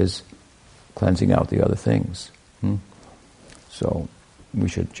is cleansing out the other things. So we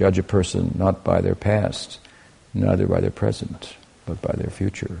should judge a person not by their past, neither by their present, but by their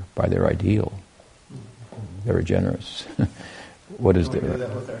future, by their ideal. Very generous. What is there? Can we do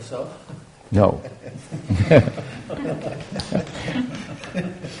that with ourselves? No.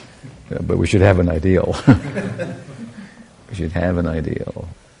 But we should have an ideal. We should have an ideal.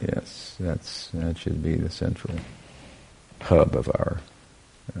 Yes, that should be the central hub of our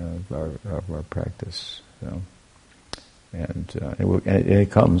practice. So, and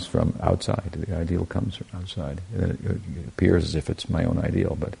it comes from outside. The ideal comes from outside. It appears as if it's my own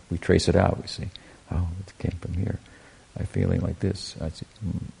ideal, but we trace it out. We see, oh, it came from here. I'm feeling like this. I see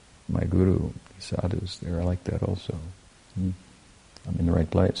my guru, sadhus, they're like that also. I'm in the right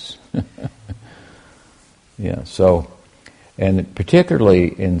place. Yeah. So, and particularly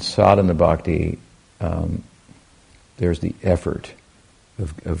in sadhana bhakti, there's the effort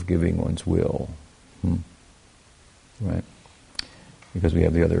of giving one's will, right? Because we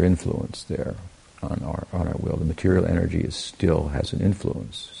have the other influence there on our will. The material energy still has an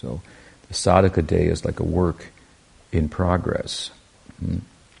influence. So the sadhaka day is like a work in progress.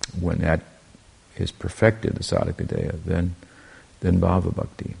 When that is perfected, the sadhaka day, then bhava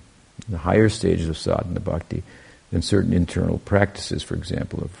bhakti. The higher stages of sadhana bhakti, then certain internal practices, for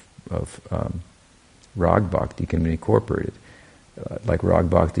example, Rag Bhakti can be incorporated. Like Rag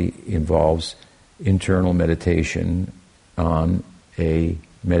Bhakti involves internal meditation on a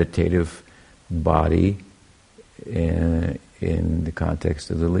meditative body in the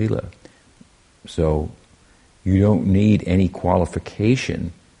context of the Leela. So you don't need any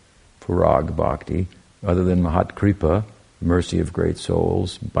qualification for Rag Bhakti other than Mahat Kripa, mercy of great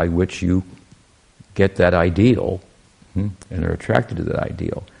souls, by which you get that ideal and are attracted to that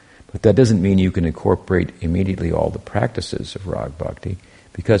ideal. But that doesn't mean you can incorporate immediately all the practices of Rag Bhakti,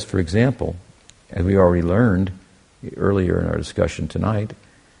 because, for example, as we already learned earlier in our discussion tonight,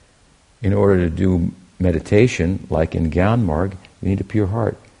 in order to do meditation, like in Gyan Marg, you need a pure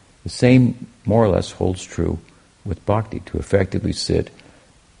heart. The same, more or less, holds true with Bhakti. To effectively sit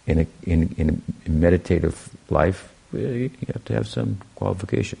in a meditative life, you have to have some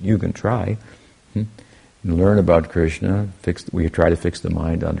qualification. You can try. Learn about Krishna. We try to fix the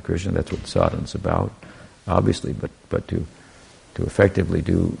mind on Krishna. That's what sadhana's about, obviously. But to effectively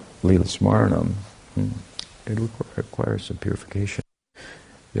do Leela Smaranam, it requires some purification.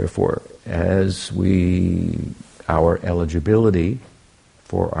 Therefore, as our eligibility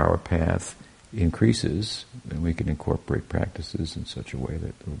for our path increases, then we can incorporate practices in such a way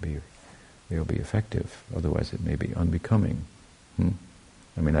that they'll be effective. Otherwise, it may be unbecoming.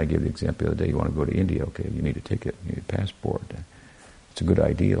 I mean, I gave the example the other day, you want to go to India, okay, you need a ticket, you need a passport. It's a good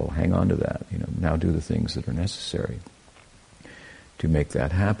ideal, hang on to that. Now do the things that are necessary to make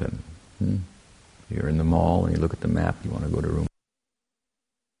that happen. You're in the mall and you look at the map, you want to go to room.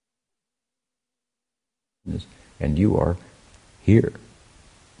 And you are here.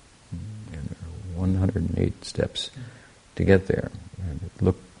 And there are 108 steps to get there. And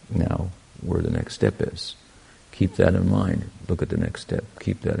look now where the next step is. Keep that in mind. Look at the next step.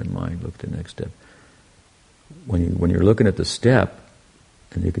 Keep that in mind. Look at the next step. When you're looking at the step,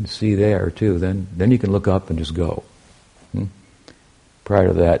 and you can see there too, then you can look up and just go. Prior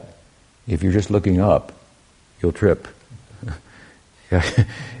to that, if you're just looking up, you'll trip. You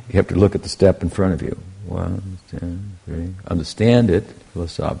have to look at the step in front of you. 1, 2, 3. Understand it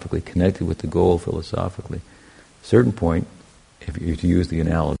philosophically, connected with the goal philosophically. At a certain point, if you use the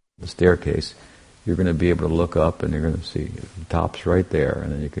analogy of the staircase, you're going to be able to look up and you're going to see the top's right there,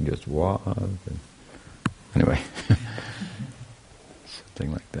 and then you can just walk. Anyway,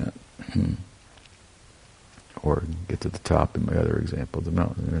 something like that. Or get to the top in my other example of the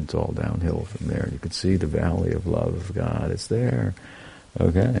mountain, and it's all downhill from there. You can see the valley of love of God. It's there.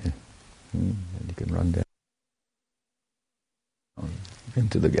 Okay. And you can run down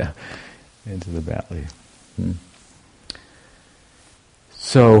into the valley.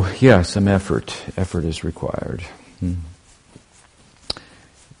 So, yeah, some effort. Effort is required.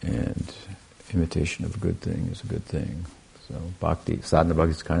 And imitation of a good thing is a good thing. So, sadhana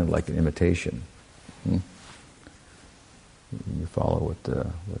bhakti is kind of like an imitation. You follow what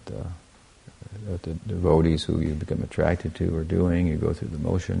the devotees who you become attracted to are doing. You go through the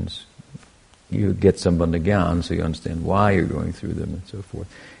motions. You get some bandhagyan, so you understand why you're going through them and so forth.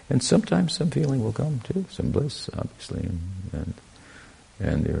 And sometimes some feeling will come too, some bliss, obviously,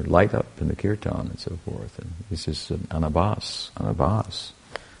 and you're light up in the kirtan and so forth. And this is an anabhas,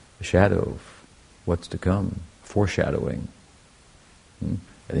 a shadow of what's to come, foreshadowing. And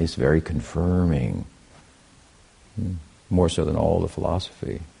it's very confirming, more so than all the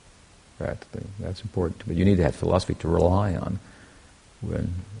philosophy, practically. That's important. But you need to have philosophy to rely on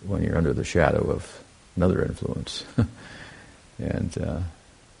when you're under the shadow of another influence. And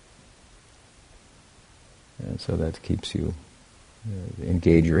so that keeps you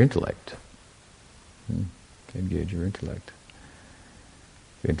engage your intellect. Engage your intellect.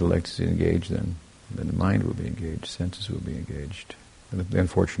 If your intellect is engaged, then the mind will be engaged, senses will be engaged. And the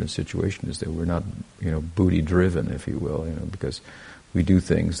unfortunate situation is that we're not, booty driven, if you will, because we do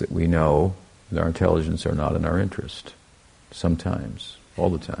things that we know that our intelligence are not in our interest. Sometimes, all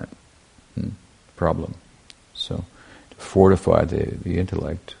the time. Problem. So, to fortify the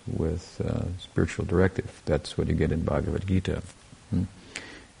intellect with spiritual directive, that's what you get in Bhagavad Gita. And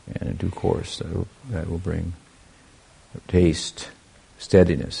in due course, that will bring taste,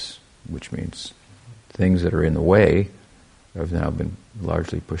 steadiness, which means things that are in the way have now been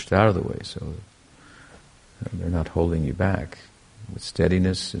largely pushed out of the way, so they're not holding you back. With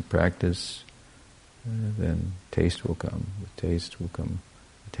steadiness and practice, then taste will come. With taste will come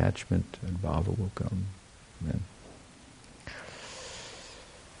attachment, and bhava will come. Then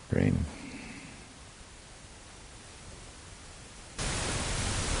brain.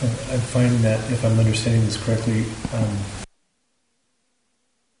 I'm finding that, if I'm understanding this correctly,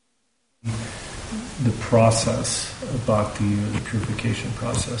 the process of bhakti, or the purification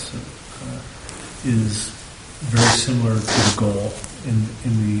process, is very similar to the goal in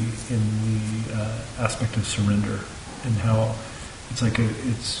the aspect of surrender, and how it's like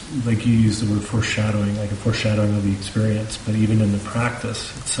you use the word foreshadowing, like a foreshadowing of the experience. But even in the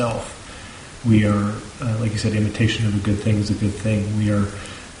practice itself, we are, like you said, imitation of a good thing is a good thing. We are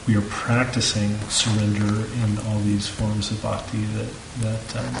practicing surrender in all these forms of bhakti that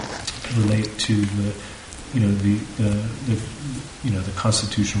relate to the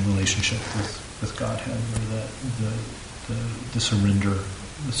constitutional relationship with Godhead, or the surrender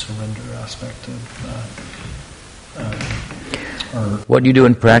aspect of what you do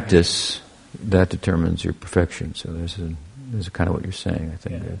in practice, that determines your perfection. So there's kind of what you're saying. I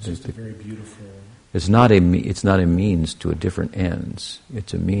think it's just a very beautiful. It's not a means to a different ends.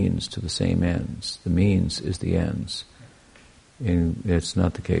 It's a means to the same ends. The means is the ends. And it's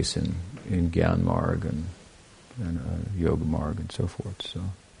not the case in Gyan Marg and Yoga Marg and so forth. So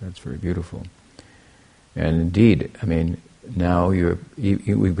that's very beautiful. And indeed, I mean, now we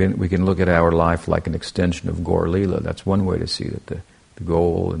can look at our life like an extension of Gaur Lila. That's one way to see that the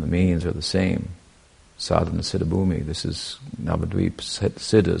goal and the means are the same. Sadhana Siddhabhumi. This is Navadvip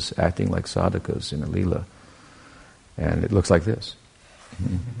Siddhas acting like sadhakas in a lila. And it looks like this.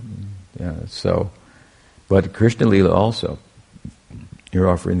 Yeah, so, but Krishna Lila also, you're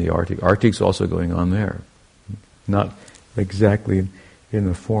offering the artik. Artik's also going on there. Not exactly in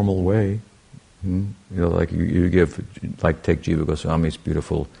a formal way. Like you give, like take Jiva Goswami's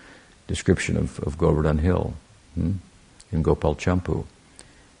beautiful description of Govardhan Hill in Gopal Champu.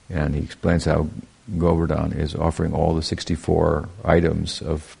 And he explains how Govardhan is offering all the 64 items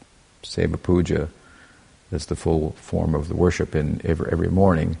of Seva Puja. That's the full form of the worship in every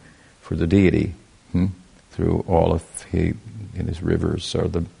morning for the deity. Through all of in his rivers are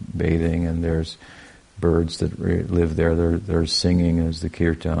the bathing, and there's birds that live there. They're singing as the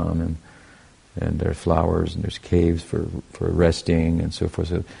kirtan, and there are flowers, and there's caves for resting, and so forth.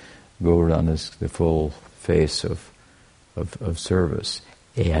 So Govardhan is the full face of service.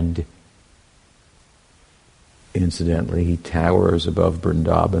 And incidentally, he towers above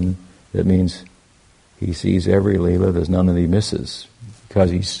Vrindavan. That means he sees every Leela. There's none that he misses,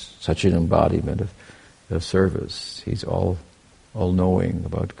 because he's such an embodiment of service. He's all-knowing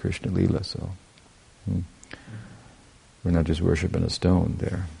about Krishna Leela. So we're not just worshiping a stone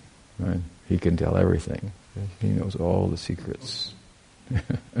there, right? He can tell everything. He knows all the secrets.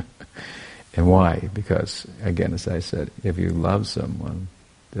 And why? Because, again, as I said, if you love someone,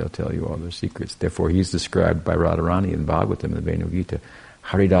 they'll tell you all their secrets. Therefore, he's described by Radharani in Bhagavatam in the Venu Gita,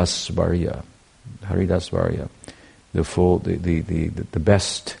 Haridasvarya. Haridasvarya. The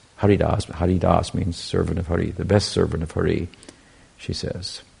best Haridas. Haridas means servant of Hari. The best servant of Hari, she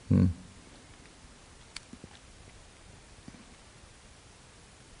says.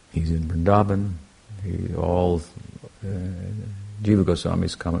 He's in Vrindavan. Jiva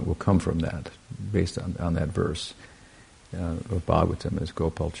Goswami's comment will come from that, based on that verse of Bhagavatam as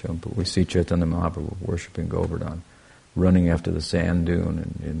Gopal Champu. We see Chaitanya Mahaprabhu worshipping Govardhan, running after the sand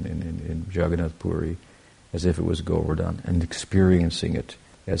dune in Jagannath Puri as if it was Govardhan, and experiencing it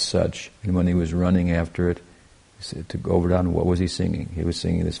as such. And when he was running after it, he said to Govardhan, what was he singing? He was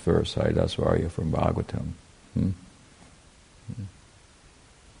singing this verse, Haridasvarya from Bhagavatam.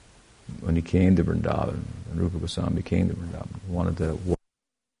 When he came to Vrindavan, Rupa Goswami came to Vrindavan, wanted to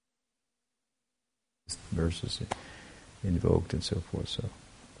verses invoked and so forth. So,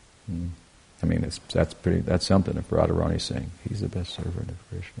 I mean, that's something. If Radharani saying he's the best servant of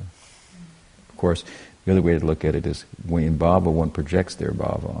Krishna. Of course, the other way to look at it is when in bhava one projects their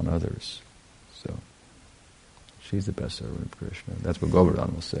bhava on others. So, she's the best servant of Krishna. That's what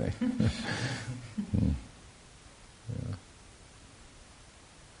Govardhan will say. Yeah.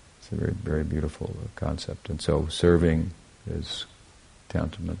 It's a very, very beautiful concept. And so serving is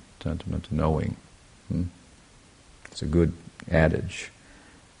tantamount to knowing. It's a good adage.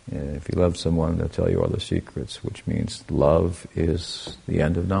 If you love someone, they'll tell you all the secrets, which means love is the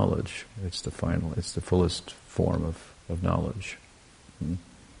end of knowledge. It's the fullest form of knowledge. And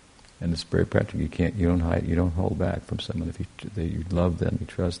it's very practical. You don't hide, you don't hold back from someone. If you love them, you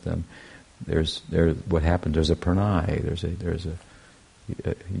trust them, what happens, there's a pranay,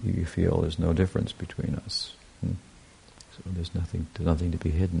 you feel there's no difference between us. So there's nothing to be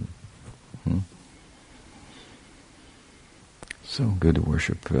hidden. So good to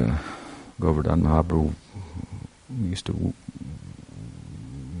worship Govardhan. Mahaprabhu used to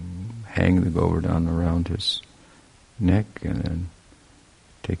hang the Govardhan around his neck and then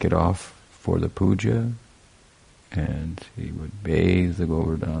take it off for the puja, and he would bathe the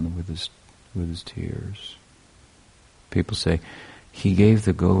Govardhan with his with his tears. People say, he gave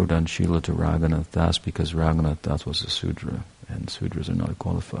the Govardhan Shila to Raghunath Das because Raghunath Das was a Sudra, and Sudras are not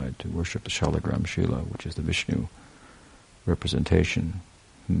qualified to worship the Shalagram Shila, which is the Vishnu representation.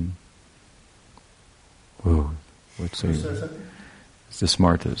 Whoa, what's it's the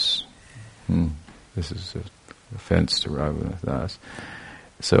Smartas. This is an offense to Raghunath Das.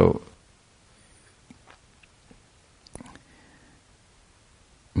 So,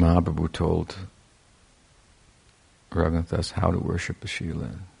 Mahaprabhu told Raghunath Das how to worship the Shila.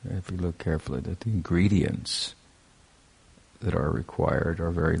 If you look carefully, that the ingredients that are required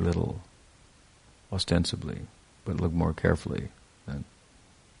are very little, ostensibly, but look more carefully. And,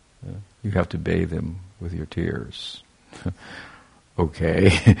 you have to bathe him with your tears.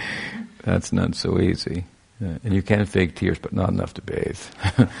 Okay, that's not so easy. And you can fake tears, but not enough to bathe.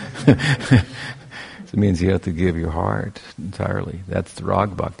 So it means you have to give your heart entirely. That's the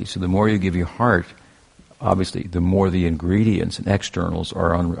Rag Bhakti. So the more you give your heart, obviously, the more the ingredients and externals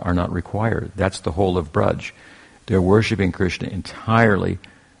are not required. That's the whole of Braj. They're worshipping Krishna entirely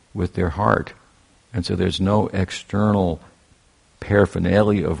with their heart. And so there's no external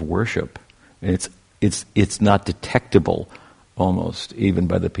paraphernalia of worship. And it's not detectable almost, even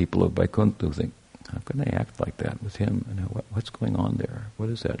by the people of Vaikuntha who think, how can they act like that with him? And what's going on there? What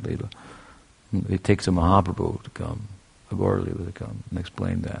is that, Leela? It takes a Mahaprabhu to come, a Gaur Leela to come and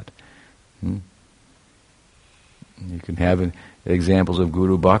explain that. You can have examples of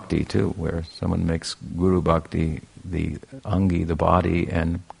Guru Bhakti too, where someone makes Guru Bhakti the Angi, the body,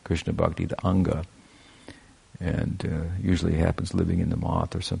 and Krishna Bhakti, the Anga. And usually it happens living in the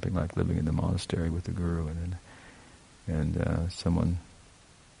moth or something like living in the monastery with the Guru. And someone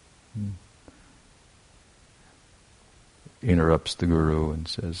interrupts the Guru and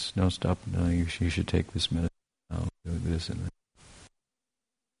says, no, stop, no, you should take this medicine now, do this and that.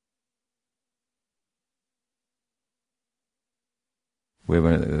 We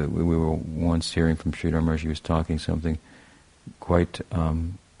were once hearing from Sridhar Maharaj. He was talking something quite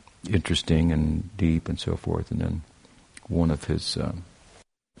interesting and deep and so forth, and then one of his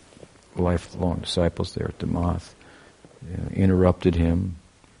lifelong disciples there at the Math interrupted him.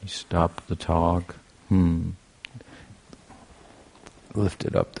 He stopped the talk,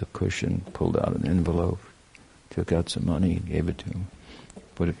 lifted up the cushion, pulled out an envelope, took out some money, gave it to him,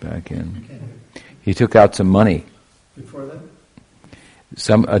 put it back in. He took out some money. Before that?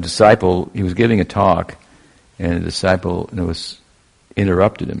 A disciple, he was giving a talk, and a disciple was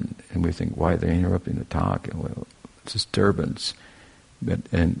interrupted him, and we think, why are they interrupting the talk? And well, it's disturbance.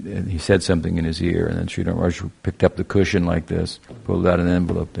 And he said something in his ear, and then Sridhar Maharaj picked up the cushion like this, pulled out an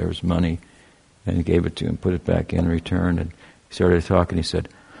envelope, there was money, and he gave it to him, put it back in, returned, and he started talking. He said,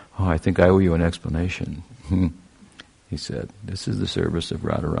 oh, I think I owe you an explanation. He said, this is the service of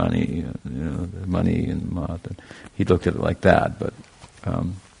Radharani, the money and Mat. And he looked at it like that, but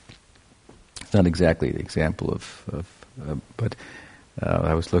it's not exactly the example but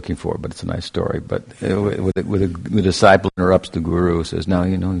I was looking for, but it's a nice story. But the disciple interrupts the Guru, says, "No,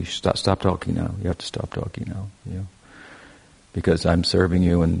 you should stop talking now. You have to stop talking now, because I'm serving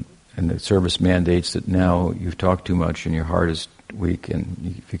you, and the service mandates that now you've talked too much and your heart is weak,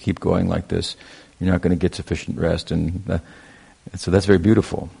 and if you keep going like this, you're not going to get sufficient rest." And so that's very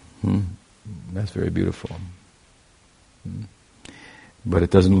beautiful. That's very beautiful. But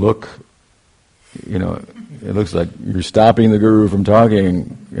it doesn't look. It looks like you're stopping the Guru from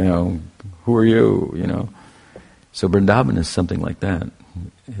talking, who are you, So Vrindavan is something like that.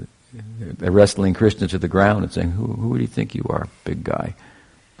 They're wrestling Krishna to the ground and saying, who do you think you are, big guy?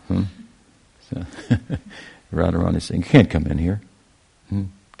 So Radharani is saying, you can't come in here.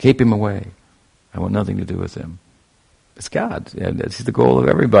 Keep him away. I want nothing to do with him. It's God. That's the goal of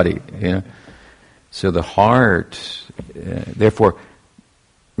everybody, So the heart, therefore,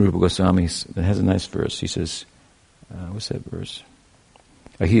 Rupa Goswami has a nice verse. He says, what's that verse?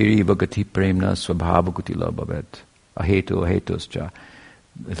 Ahiri bhagati premna swabhavaguti labhavet ahetu ahetoscha.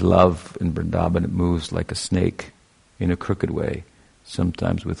 Love in Vrindavan, it moves like a snake in a crooked way,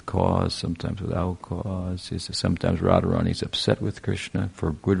 sometimes with cause, sometimes without cause. He says, sometimes Radharani is upset with Krishna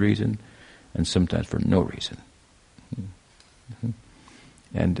for good reason, and sometimes for no reason.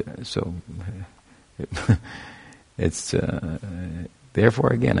 And so it's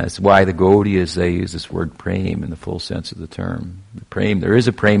therefore, again, that's why the Gaudiyas, they use this word prem in the full sense of the term. The prem, there is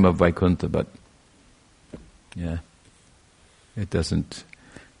a prem of Vaikuntha, but it doesn't,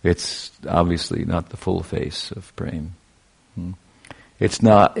 it's obviously not the full face of prem. It's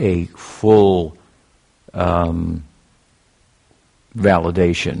not a full validation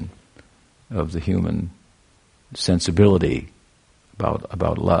of the human sensibility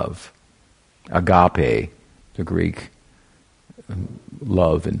about love. agape, the Greek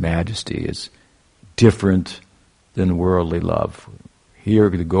love and majesty, is different than worldly love. Here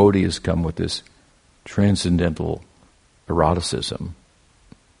the Gaudiyas come with this transcendental eroticism.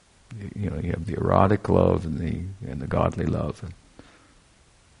 You have the erotic love and the godly love.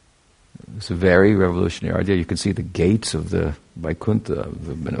 It's a very revolutionary idea. You can see the gates of the Vaikuntha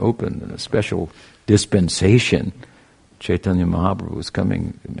have been opened, and a special dispensation Chaitanya Mahaprabhu is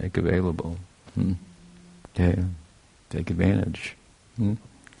coming to make available. Yeah, take advantage.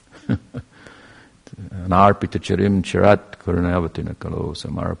 Anarpita charim charat karunavatina kalo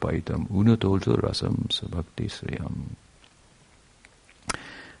samarpaitam unatolto rasam sabhakti sriyam.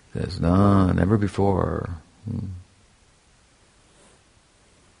 Says, no, never before.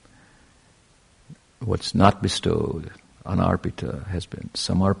 What's not bestowed, anarpita, has been,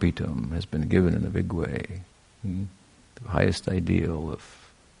 samarpitam, has been given in a big way. The highest ideal of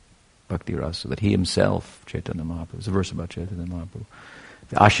bhakti rasa, that he himself, Chaitanya Mahaprabhu, there's a verse about Chaitanya Mahaprabhu,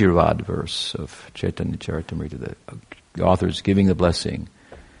 the Ashirvad verse of Chaitanya Charitamrita, the author is giving the blessing.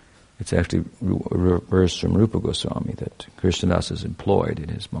 It's actually a verse from Rupa Goswami that Krishnadas has employed in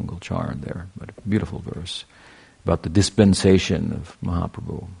his Mangal Charan there, but a beautiful verse about the dispensation of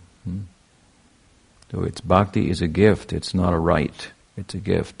Mahaprabhu. So it's bhakti is a gift, it's not a right, it's a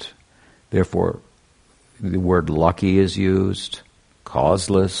gift. Therefore, the word lucky is used,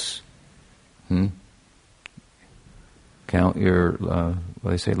 causeless. Count your, what do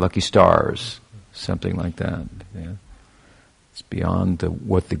they say, lucky stars, something like that. Yeah. It's beyond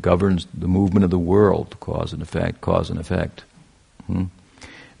what governs the movement of the world, cause and effect.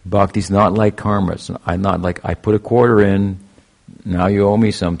 Bhakti's not like karma. It's not like I put a quarter in, now you owe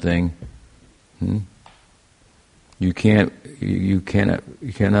me something. You cannot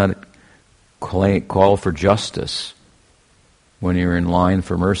call for justice when you're in line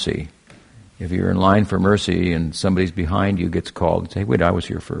for mercy. If you're in line for mercy and somebody's behind you gets called, say, wait, I was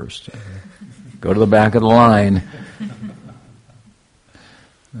here first. Go to the back of the line.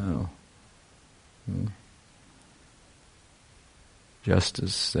 No.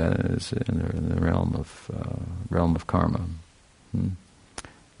 Justice is in the realm of karma.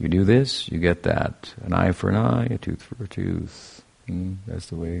 You do this, you get that. An eye for an eye, a tooth for a tooth. That's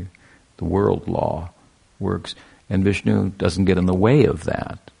the way the world law works. And Vishnu doesn't get in the way of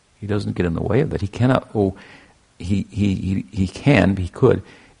that. He doesn't get in the way of that. He cannot. He could.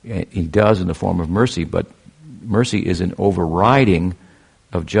 He does in the form of mercy, but mercy is an overriding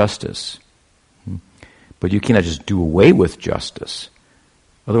of justice. But you cannot just do away with justice.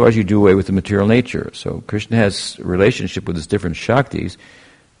 Otherwise you do away with the material nature. So Krishna has a relationship with his different Shaktis,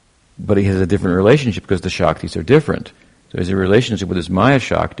 but he has a different relationship because the Shaktis are different. So he has a relationship with his Maya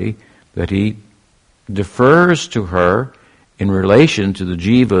Shakti that he defers to her in relation to the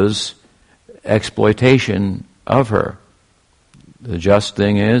jiva's exploitation of her. The just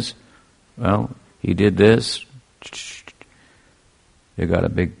thing is, well, he did this. You got a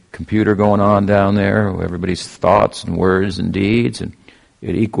big computer going on down there, everybody's thoughts and words and deeds, and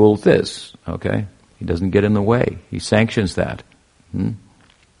it equals this. Okay, he doesn't get in the way. He sanctions that.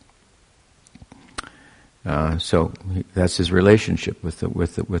 So that's his relationship with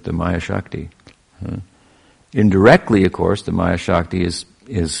the Maya Shakti. Indirectly, of course, the Maya Shakti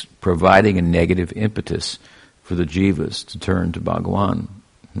is providing a negative impetus for the jivas to turn to Bhagavan.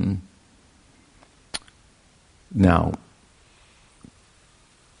 Now,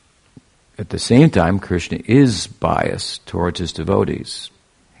 at the same time, Krishna is biased towards his devotees.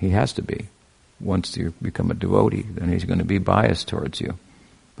 He has to be. Once you become a devotee, then he's going to be biased towards you.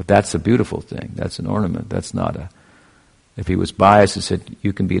 But that's a beautiful thing. That's an ornament. That's not a... If he was biased and said,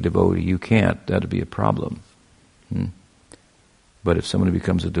 you can be a devotee, you can't, that would be a problem. But if somebody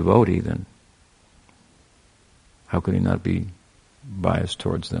becomes a devotee, then how could he not be biased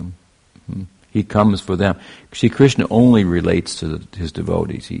towards them? He comes for them. See, Krishna only relates to his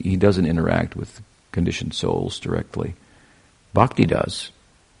devotees. He doesn't interact with conditioned souls directly. Bhakti does.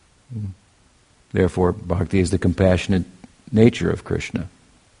 Therefore, Bhakti is the compassionate nature of Krishna.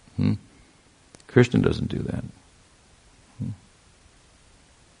 Krishna doesn't do that.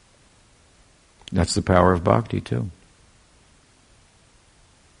 That's the power of Bhakti too.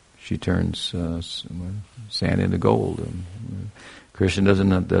 She turns sand into gold. And Krishna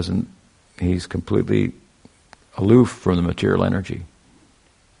doesn't. He's completely aloof from the material energy.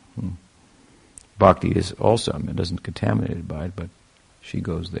 Bhakti is also, it doesn't contaminated by it, but she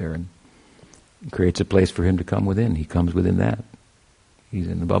goes there and creates a place for him to come within. He comes within that. He's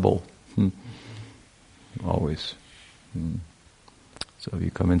in the bubble. Always. So if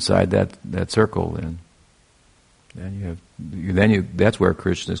you come inside that circle, then that's where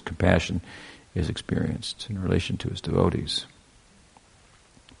Krishna's compassion is experienced in relation to his devotees.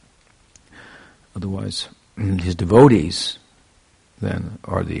 Otherwise, his devotees then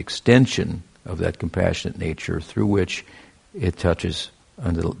are the extension of that compassionate nature through which it touches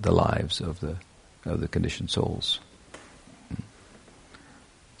under the lives of the conditioned souls.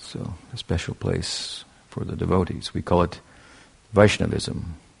 So, a special place for the devotees. We call it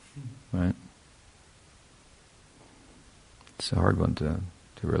Vaishnavism, right? It's a hard one to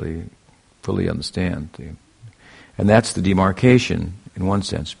really fully understand. And that's the demarcation, in one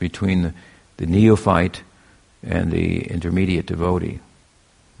sense, between the neophyte and the intermediate devotee.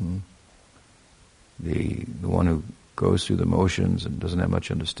 The one who goes through the motions and doesn't have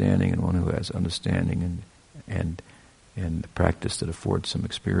much understanding, and one who has understanding and the practice that affords some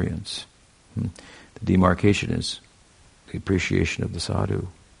experience. The demarcation is the appreciation of the sadhu.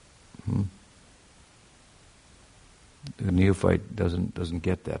 The neophyte doesn't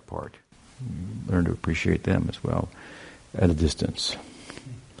get that part. You learn to appreciate them as well at a distance.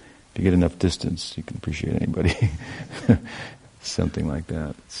 If you get enough distance, you can appreciate anybody. Something like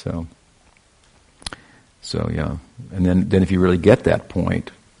that. So yeah. And then if you really get that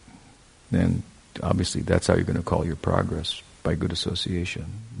point, then obviously that's how you're going to call your progress, by good association.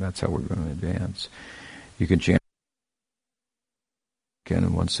 That's how we're going to advance. You can chant again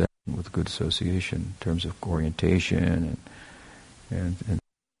in 1 second with good association in terms of orientation and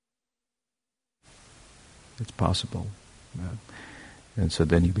it's possible. And so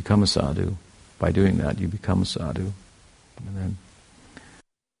then you become a sadhu. By doing that, you become a sadhu. And then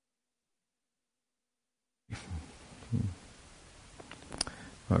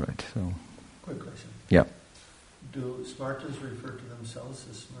all right, so Quick question. Yeah. Do Smartas refer to themselves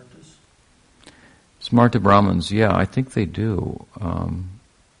as Smartas? Smarta Brahmins, yeah, I think they do.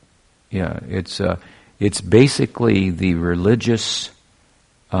 It's basically the religious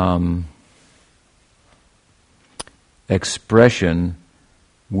expression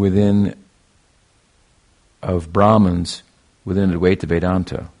within of Brahmins within Advaita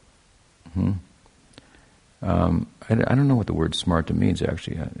Vedanta. I don't know what the word smarta means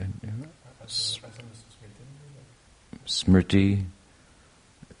actually. Smriti.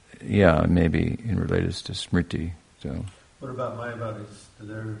 Yeah, maybe in related to smriti. So. What about Mayavadis? Do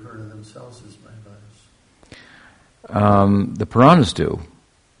they refer to themselves as Mayavadis? The Puranas do.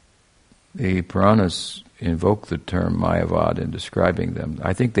 The Puranas invoke the term Mayavad in describing them.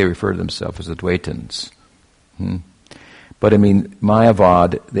 I think they refer to themselves as Advaitins. But I mean,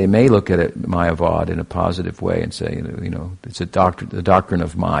 Mayavad, they may look at it, Mayavad, in a positive way and say, it's the doctrine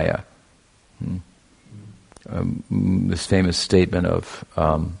of Maya. This famous statement of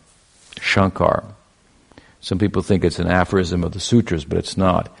Shankar. Some people think it's an aphorism of the sutras, but it's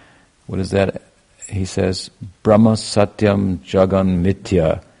not. What is that? He says, Brahma Satyam Jagan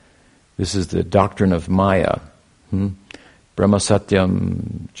Mithya. This is the doctrine of Maya. Brahma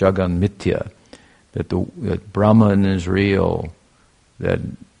Satyam Jagan Mithya. That Brahman is real, that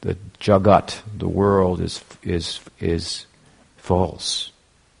Jagat, the world, is false.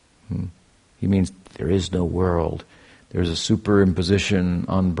 He means there is no world. There's a superimposition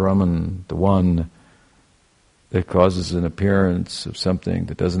on Brahman, the one, that causes an appearance of something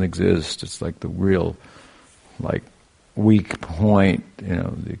that doesn't exist. It's like the real, weak point,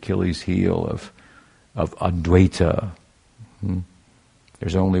 the Achilles heel of Advaita.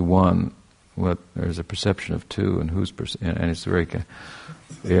 There's only one. There's a perception of two, and and it's very,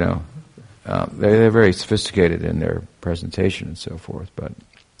 they're very sophisticated in their presentation and so forth. But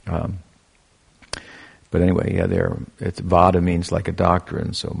anyway, yeah, it's Vada means like a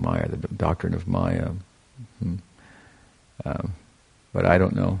doctrine, so Maya, the doctrine of Maya. But I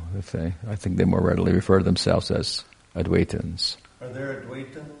don't know I think they more readily refer to themselves as Advaitins. Are there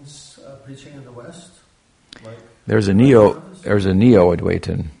Advaitins preaching in the West? There's a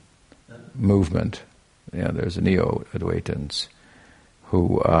neo-Advaitin movement. Yeah, there's a neo-Advaitins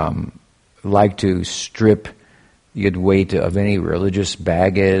who like to strip the Advaita of any religious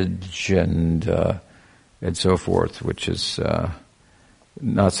baggage and so forth, which is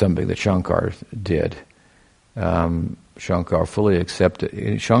not something that Shankar did. Shankar fully accepted.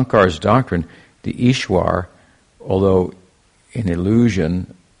 In Shankar's doctrine, the Ishwar, although an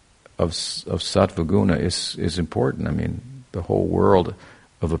illusion of sattva guna, is important. I mean, the whole world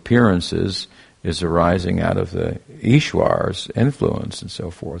of appearances is arising out of the Ishwar's influence and so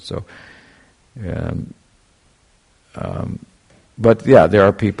forth. So, but yeah, there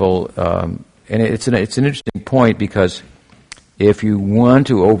are people, and it's an interesting point, because if you want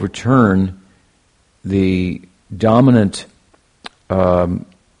to overturn the dominant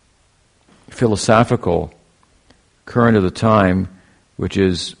philosophical current of the time, which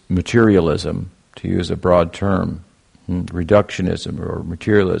is materialism, to use a broad term, reductionism or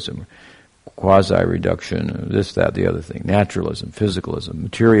materialism, quasi-reduction, this, that, the other thing, naturalism, physicalism,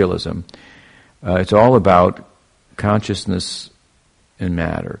 materialism. It's all about consciousness and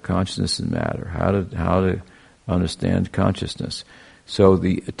matter, how to understand consciousness. So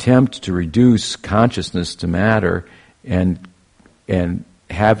the attempt to reduce consciousness to matter and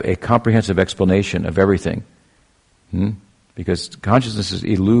have a comprehensive explanation of everything, because consciousness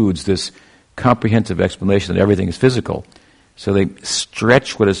eludes this comprehensive explanation that everything is physical. So they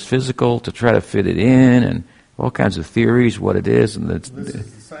stretch what is physical to try to fit it in, and all kinds of theories, what it is. And this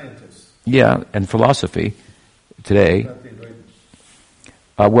is the scientists. Yeah, and philosophy today. Not the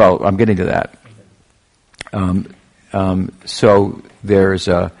Advaitins. Well, I'm getting to that. So there's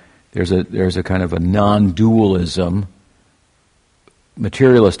a kind of a non-dualism,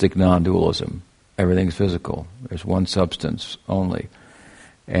 materialistic non-dualism. Everything's physical. There's one substance only.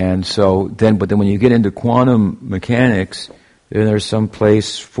 And so but then when you get into quantum mechanics, then there's some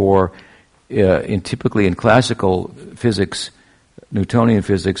place for, typically in classical physics, Newtonian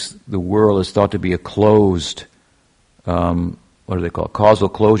physics, the world is thought to be a closed, what do they call it? Causal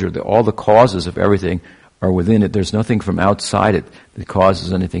closure. All the causes of everything are within it. There's nothing from outside it that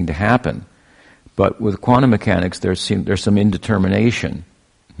causes anything to happen. But with quantum mechanics, there's some indetermination.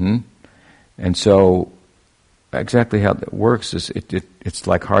 And so exactly how that works is it's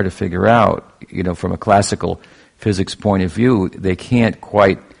like hard to figure out. From a classical physics point of view, they can't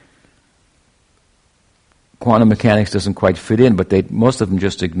quite. Quantum mechanics doesn't quite fit in, but most of them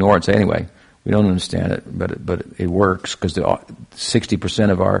just ignore it and say, anyway, we don't understand it, but it works because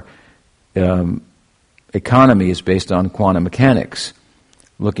 60% of our economy is based on quantum mechanics,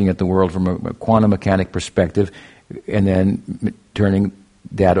 looking at the world from a quantum mechanic perspective, and then turning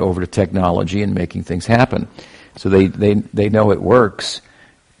that over to technology and making things happen. So they know it works,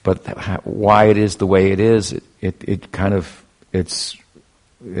 but why it is the way it is, they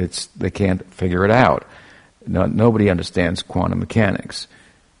can't figure it out. Nobody understands quantum mechanics.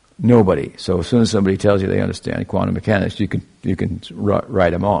 Nobody. So as soon as somebody tells you they understand quantum mechanics, you can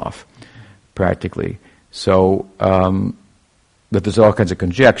write them off, practically. So, but there's all kinds of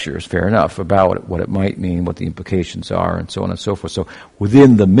conjectures, fair enough, about what it might mean, what the implications are, and so on and so forth. So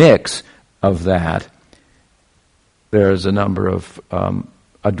within the mix of that, there's a number of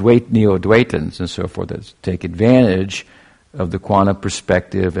neo-Advaitins and so forth that take advantage of the quantum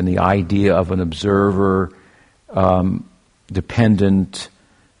perspective and the idea of an observer dependent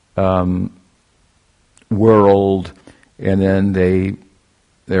world, and then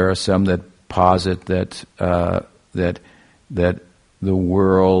there are some that posit that the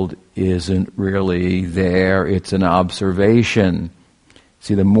world isn't really there; it's an observation.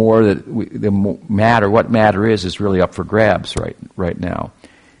 See, what matter is really up for grabs right now,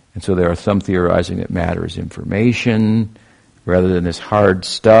 and so there are some theorizing that matter is information rather than this hard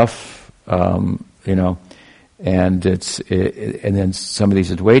stuff, and then some of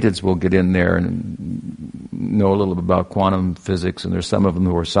these Advaitins will get in there and know a little bit about quantum physics, and there's some of them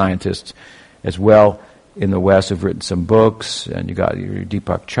who are scientists as well in the West have written some books, and you got your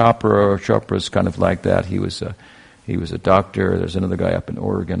Deepak Chopra. Chopra's kind of like that. He was a doctor. There's another guy up in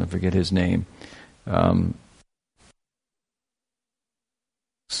Oregon, I forget his name.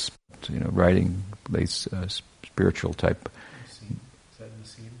 Writing spiritual type. Is that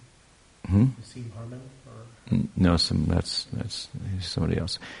Nassim? Hmm? Nassim Harman? No, that's somebody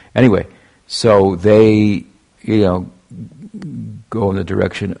else. Anyway, so they go in the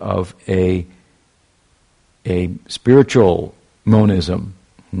direction of a spiritual monism.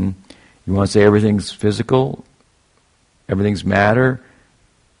 You want to say everything's physical, everything's matter.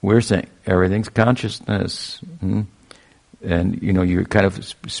 We're saying everything's consciousness. And you're kind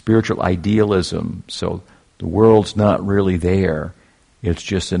of spiritual idealism. So the world's not really there; it's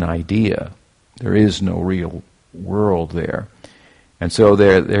just an idea. There is no real world there. And so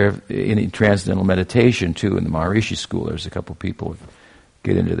they're in transcendental meditation too. In the Maharishi school, there's a couple people who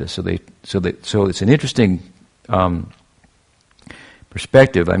get into this. So it's an interesting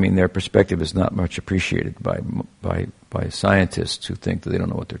perspective. I mean, their perspective is not much appreciated by scientists who think that they don't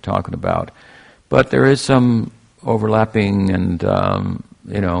know what they're talking about. But there is some overlapping, and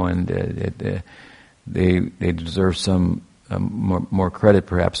they deserve some more credit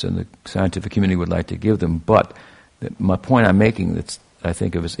perhaps than the scientific community would like to give them. But my point I'm making that I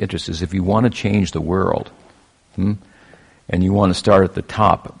think of as interest is if you want to change the world, and you want to start at the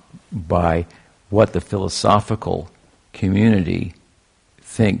top by what the philosophical community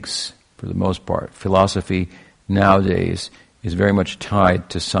thinks, for the most part. Philosophy nowadays is very much tied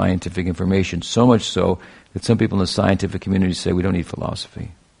to scientific information, so much so that some people in the scientific community say we don't need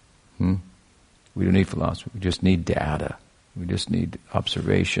philosophy. We don't need philosophy. We just need data. We just need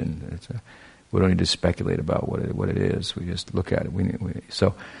observation. We don't need to speculate about what it is. We just look at it.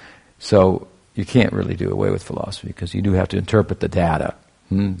 So you can't really do away with philosophy because you do have to interpret the data.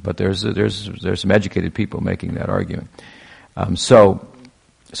 But there's some educated people making that argument. So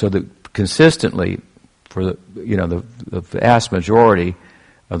consistently, for the vast majority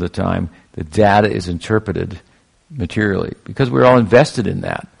of the time, the data is interpreted materially because we're all invested in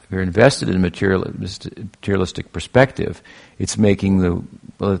that. We're invested in materialistic perspective. It's making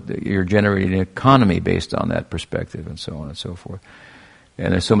you're generating an economy based on that perspective, and so on and so forth.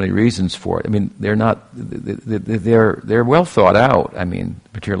 And there's so many reasons for it. I mean, they're well thought out. I mean,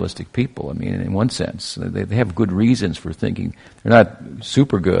 materialistic people. I mean, in one sense, they have good reasons for thinking. They're not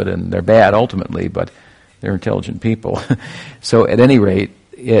super good, and they're bad ultimately, but they're intelligent people. So, at any rate,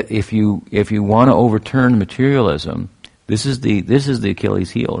 if you want to overturn materialism, this is the Achilles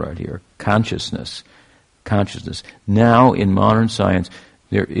heel right here. Consciousness. Now, in modern science,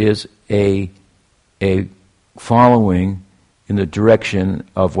 there is a following in the direction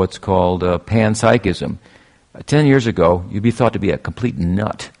of what's called panpsychism. 10 years ago, you'd be thought to be a complete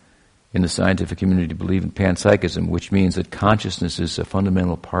nut in the scientific community to believe in panpsychism, which means that consciousness is a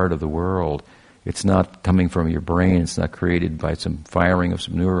fundamental part of the world. It's not coming from your brain. It's not created by some firing of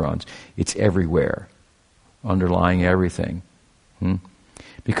some neurons. It's everywhere, underlying everything.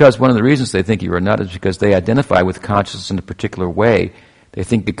 Because one of the reasons they think you're a nut is because they identify with consciousness in a particular way. They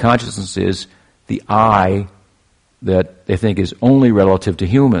think the consciousness is the I that they think is only relative to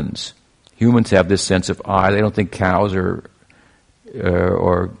humans. Humans have this sense of I. They don't think cows or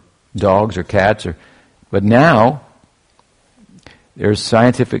dogs or cats but now there's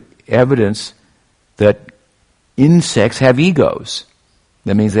scientific evidence that insects have egos.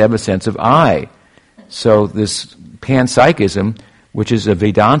 That means they have a sense of I. So this panpsychism, which is a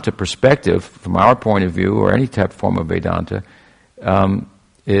Vedanta perspective from our point of view, or any type of form of Vedanta,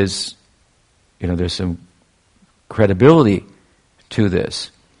 is, there's some credibility to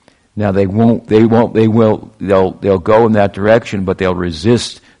this. Now they'll go in that direction, but they'll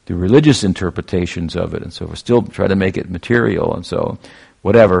resist the religious interpretations of it, and so we'll still try to make it material, and so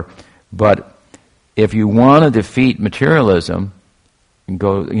whatever. But if you want to defeat materialism and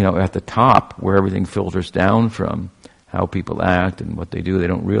go, at the top where everything filters down from, how people act and what they do, they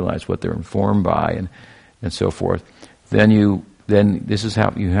don't realize what they're informed by, and so forth. Then this is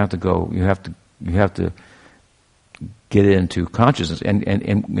how you have to go. You have to get into consciousness,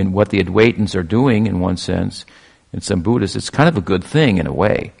 and what the Advaitins are doing, in one sense, in some Buddhists, it's kind of a good thing in a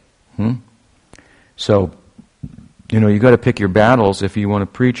way. So, you got to pick your battles. If you want to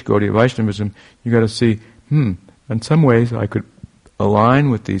preach Gaudiya Vaishnavism, you got to see, in some ways I could align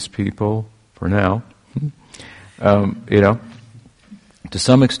with these people for now, to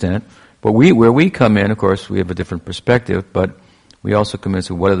some extent. But where we come in, of course, we have a different perspective, but we also come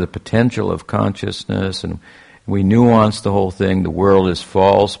into what are the potential of consciousness, and we nuance the whole thing. The world is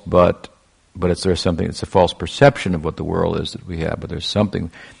false, but it's a false perception of what the world is that we have. But there's some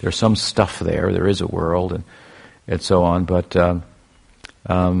stuff there. There is a world, and so on. But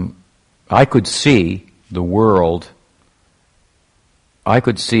I could see the world. I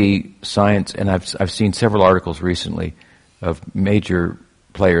could see science, and I've seen several articles recently of major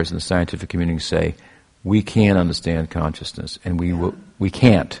players in the scientific community say we can't understand consciousness, and we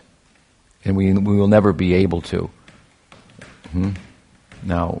can't, and we will never be able to.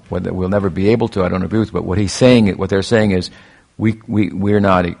 Now, whether we'll never be able to, I don't agree with. But what they're saying is, we're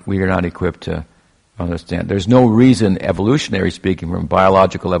not equipped to understand. There's no reason, evolutionary speaking, from a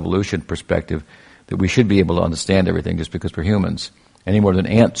biological evolution perspective, that we should be able to understand everything just because we're humans. Any more than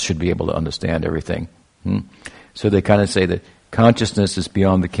ants should be able to understand everything. So they kind of say that consciousness is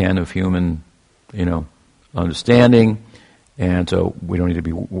beyond the ken of human, understanding, and so we don't need to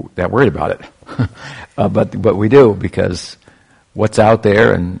be that worried about it. But we do, because what's out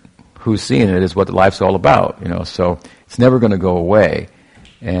there and who's seeing it is what life's all about, so it's never going to go away,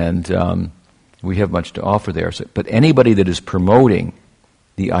 and we have much to offer there. So, but anybody that is promoting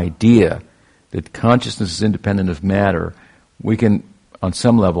the idea that consciousness is independent of matter, we can, on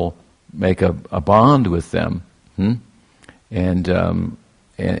some level, make a bond with them, and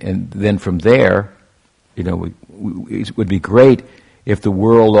then from there, it would be great if the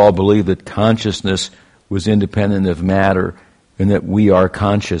world all believed that consciousness was independent of matter, and that we are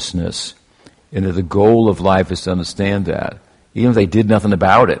consciousness, and that the goal of life is to understand that. Even if they did nothing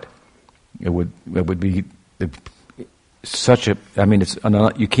about it, it would be such a. I mean,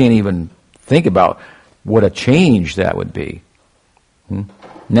 you can't even think about what a change that would be.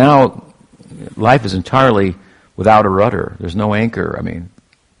 Now, life is entirely without a rudder. There's no anchor.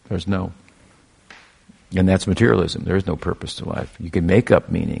 There's no. And that's materialism. There is no purpose to life. You can make up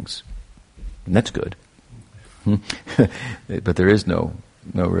meanings, and that's good. But there is no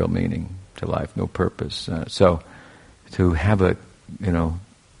real meaning to life, no purpose. So to have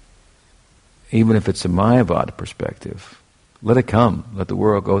even if it's a Mayavada perspective, let it come, let the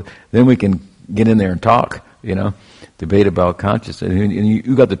world go. Then we can get in there and talk, debate about consciousness. And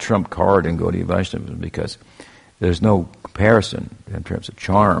you got the trump card in Gaudiya Vaishnavism because there's no comparison in terms of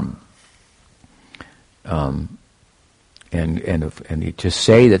charm. And you just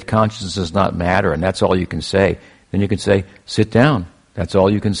say that consciousness does not matter, and that's all you can say. Then you can say, sit down. That's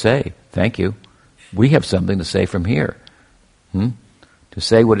all you can say. Thank you. We have something to say from here. To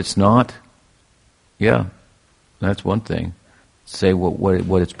say what it's not, yeah, that's one thing. Say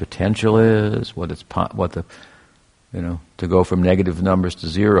what its potential is, to go from negative numbers to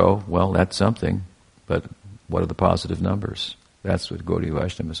zero. Well, that's something. But what are the positive numbers? That's what Gaudiya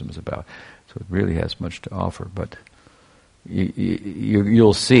Vaishnavism is about. So it really has much to offer. But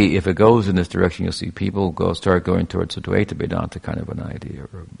you'll see, if it goes in this direction, you'll see people start going towards a Dvaita Vedanta kind of an idea,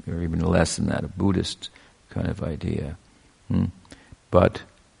 or even less than that, a Buddhist kind of idea. But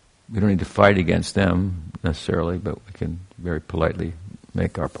we don't need to fight against them necessarily, but we can very politely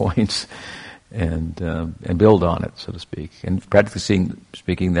make our points and build on it, so to speak. And practically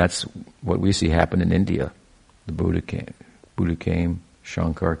speaking, that's what we see happen in India. The Buddha came,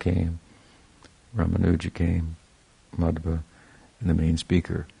 Shankar came, Ramanuja came, Madhva, and the main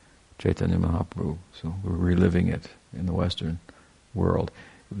speaker, Chaitanya Mahaprabhu. So we're reliving it in the Western world.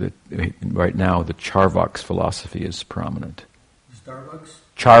 Right now, the Charvaks philosophy is prominent. Starbucks?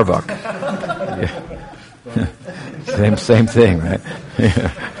 Charvak. Same thing, right?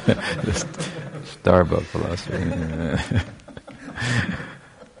 The Starbucks philosophy.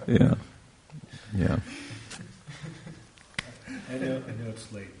 Yeah. I know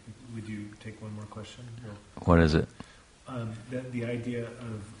it's late. Would you take one more question? No. What is it? The idea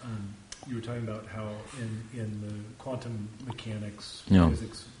of you were talking about how in the quantum mechanics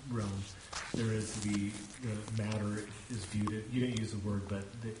physics realm there is the matter is viewed. You didn't use the word, but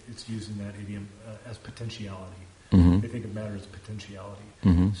it's used in that idiom as potentiality. Mm-hmm. They think of matter as potentiality.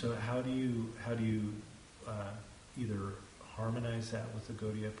 Mm-hmm. So how do you either harmonize that with the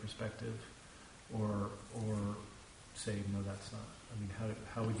Gaudiya perspective, or say no, that's not?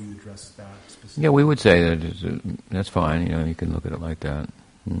 How would you address that specifically? Yeah, we would say that that's fine. You can look at it like that.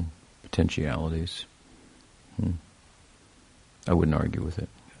 Potentialities. I wouldn't argue with it.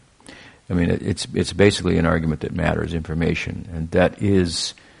 It's basically an argument that matter is information, and that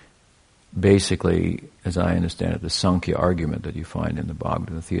is basically, as I understand it, the Sankhya argument that you find in the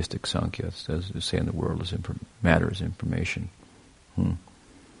Bhagavad, the theistic Sankhya. It says, saying the world is matter is information,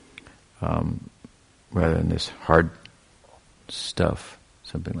 rather than this hard stuff,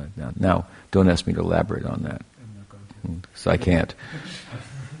 something like that. Now, don't ask me to elaborate on that, because I can't.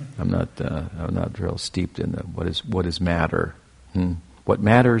 I'm not real steeped in what is matter. What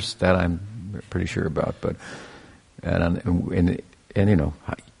matters, that I'm pretty sure about. But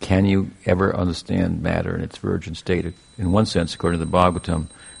can you ever understand matter in its virgin state? In one sense, according to the Bhagavatam,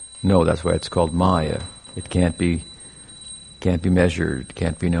 no. That's why it's called Maya. It can't be measured,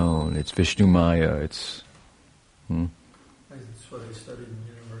 can't be known. It's Vishnu Maya. It's. That's what I studied in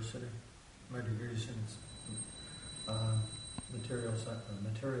university. My degree's in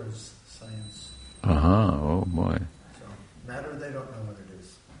materials science. Oh boy. So matter, they don't know what it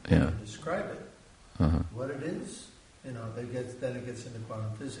is. Yeah. They can describe it. What it is, then it gets into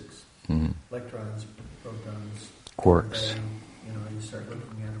quantum physics. Electrons, protons, quarks. You start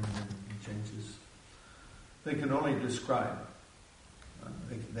looking at them and it changes. They can only describe.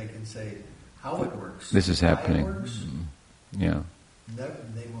 They can say how it works. This is happening. Why it works. Yeah. They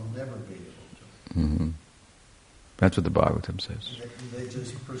will never be able to. That's what the Bhagavatam says. They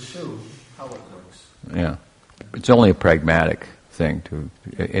just pursue how it works. Yeah. It's only a pragmatic thing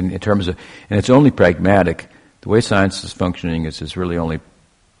in terms of, and it's only pragmatic. The way science is functioning is really only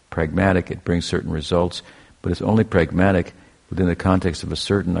pragmatic. It brings certain results, but it's only pragmatic within the context of a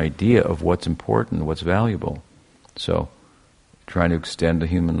certain idea of what's important, what's valuable. So, trying to extend the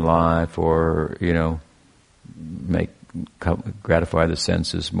human life, or gratify the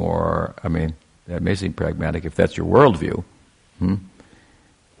senses more. That may seem pragmatic if that's your worldview,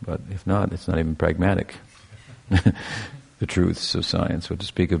 but if not, it's not even pragmatic. The truths of science, so to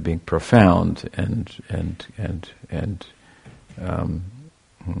speak, of being profound and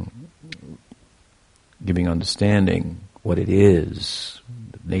giving understanding what it is,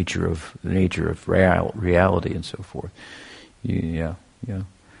 the nature of reality, and so forth. Yeah.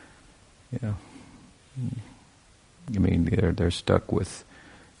 Yeah. I mean, they're stuck with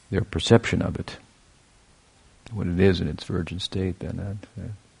their perception of it, what it is in its virgin state. Then,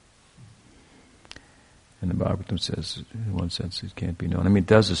 and the Bhagavatam says, in one sense, it can't be known. I mean, it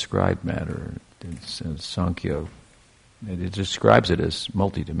does describe matter. It's Sankhya. It describes it as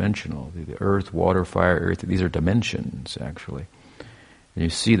multidimensional. The earth, water, fire, earth. These are dimensions, actually. And you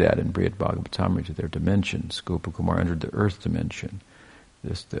see that in Brihad Bhagavatamrita. They're dimensions. Gopakumar entered the earth dimension,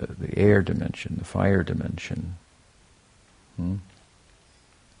 the air dimension, the fire dimension.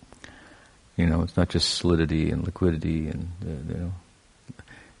 You know, it's not just solidity and liquidity and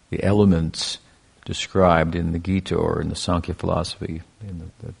the elements described in the Gita or in the Sankhya philosophy,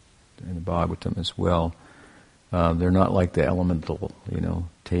 in the Bhagavatam as well. They're not like the elemental,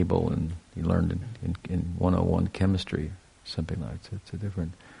 table and you learned in 101 chemistry, something like that. It's a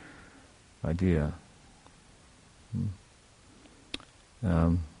different idea.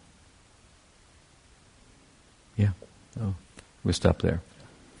 We'll stop there.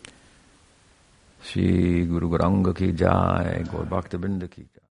 Shri Guru Gauranga ki jai, Gaur Bhakta Vrinda ki jai.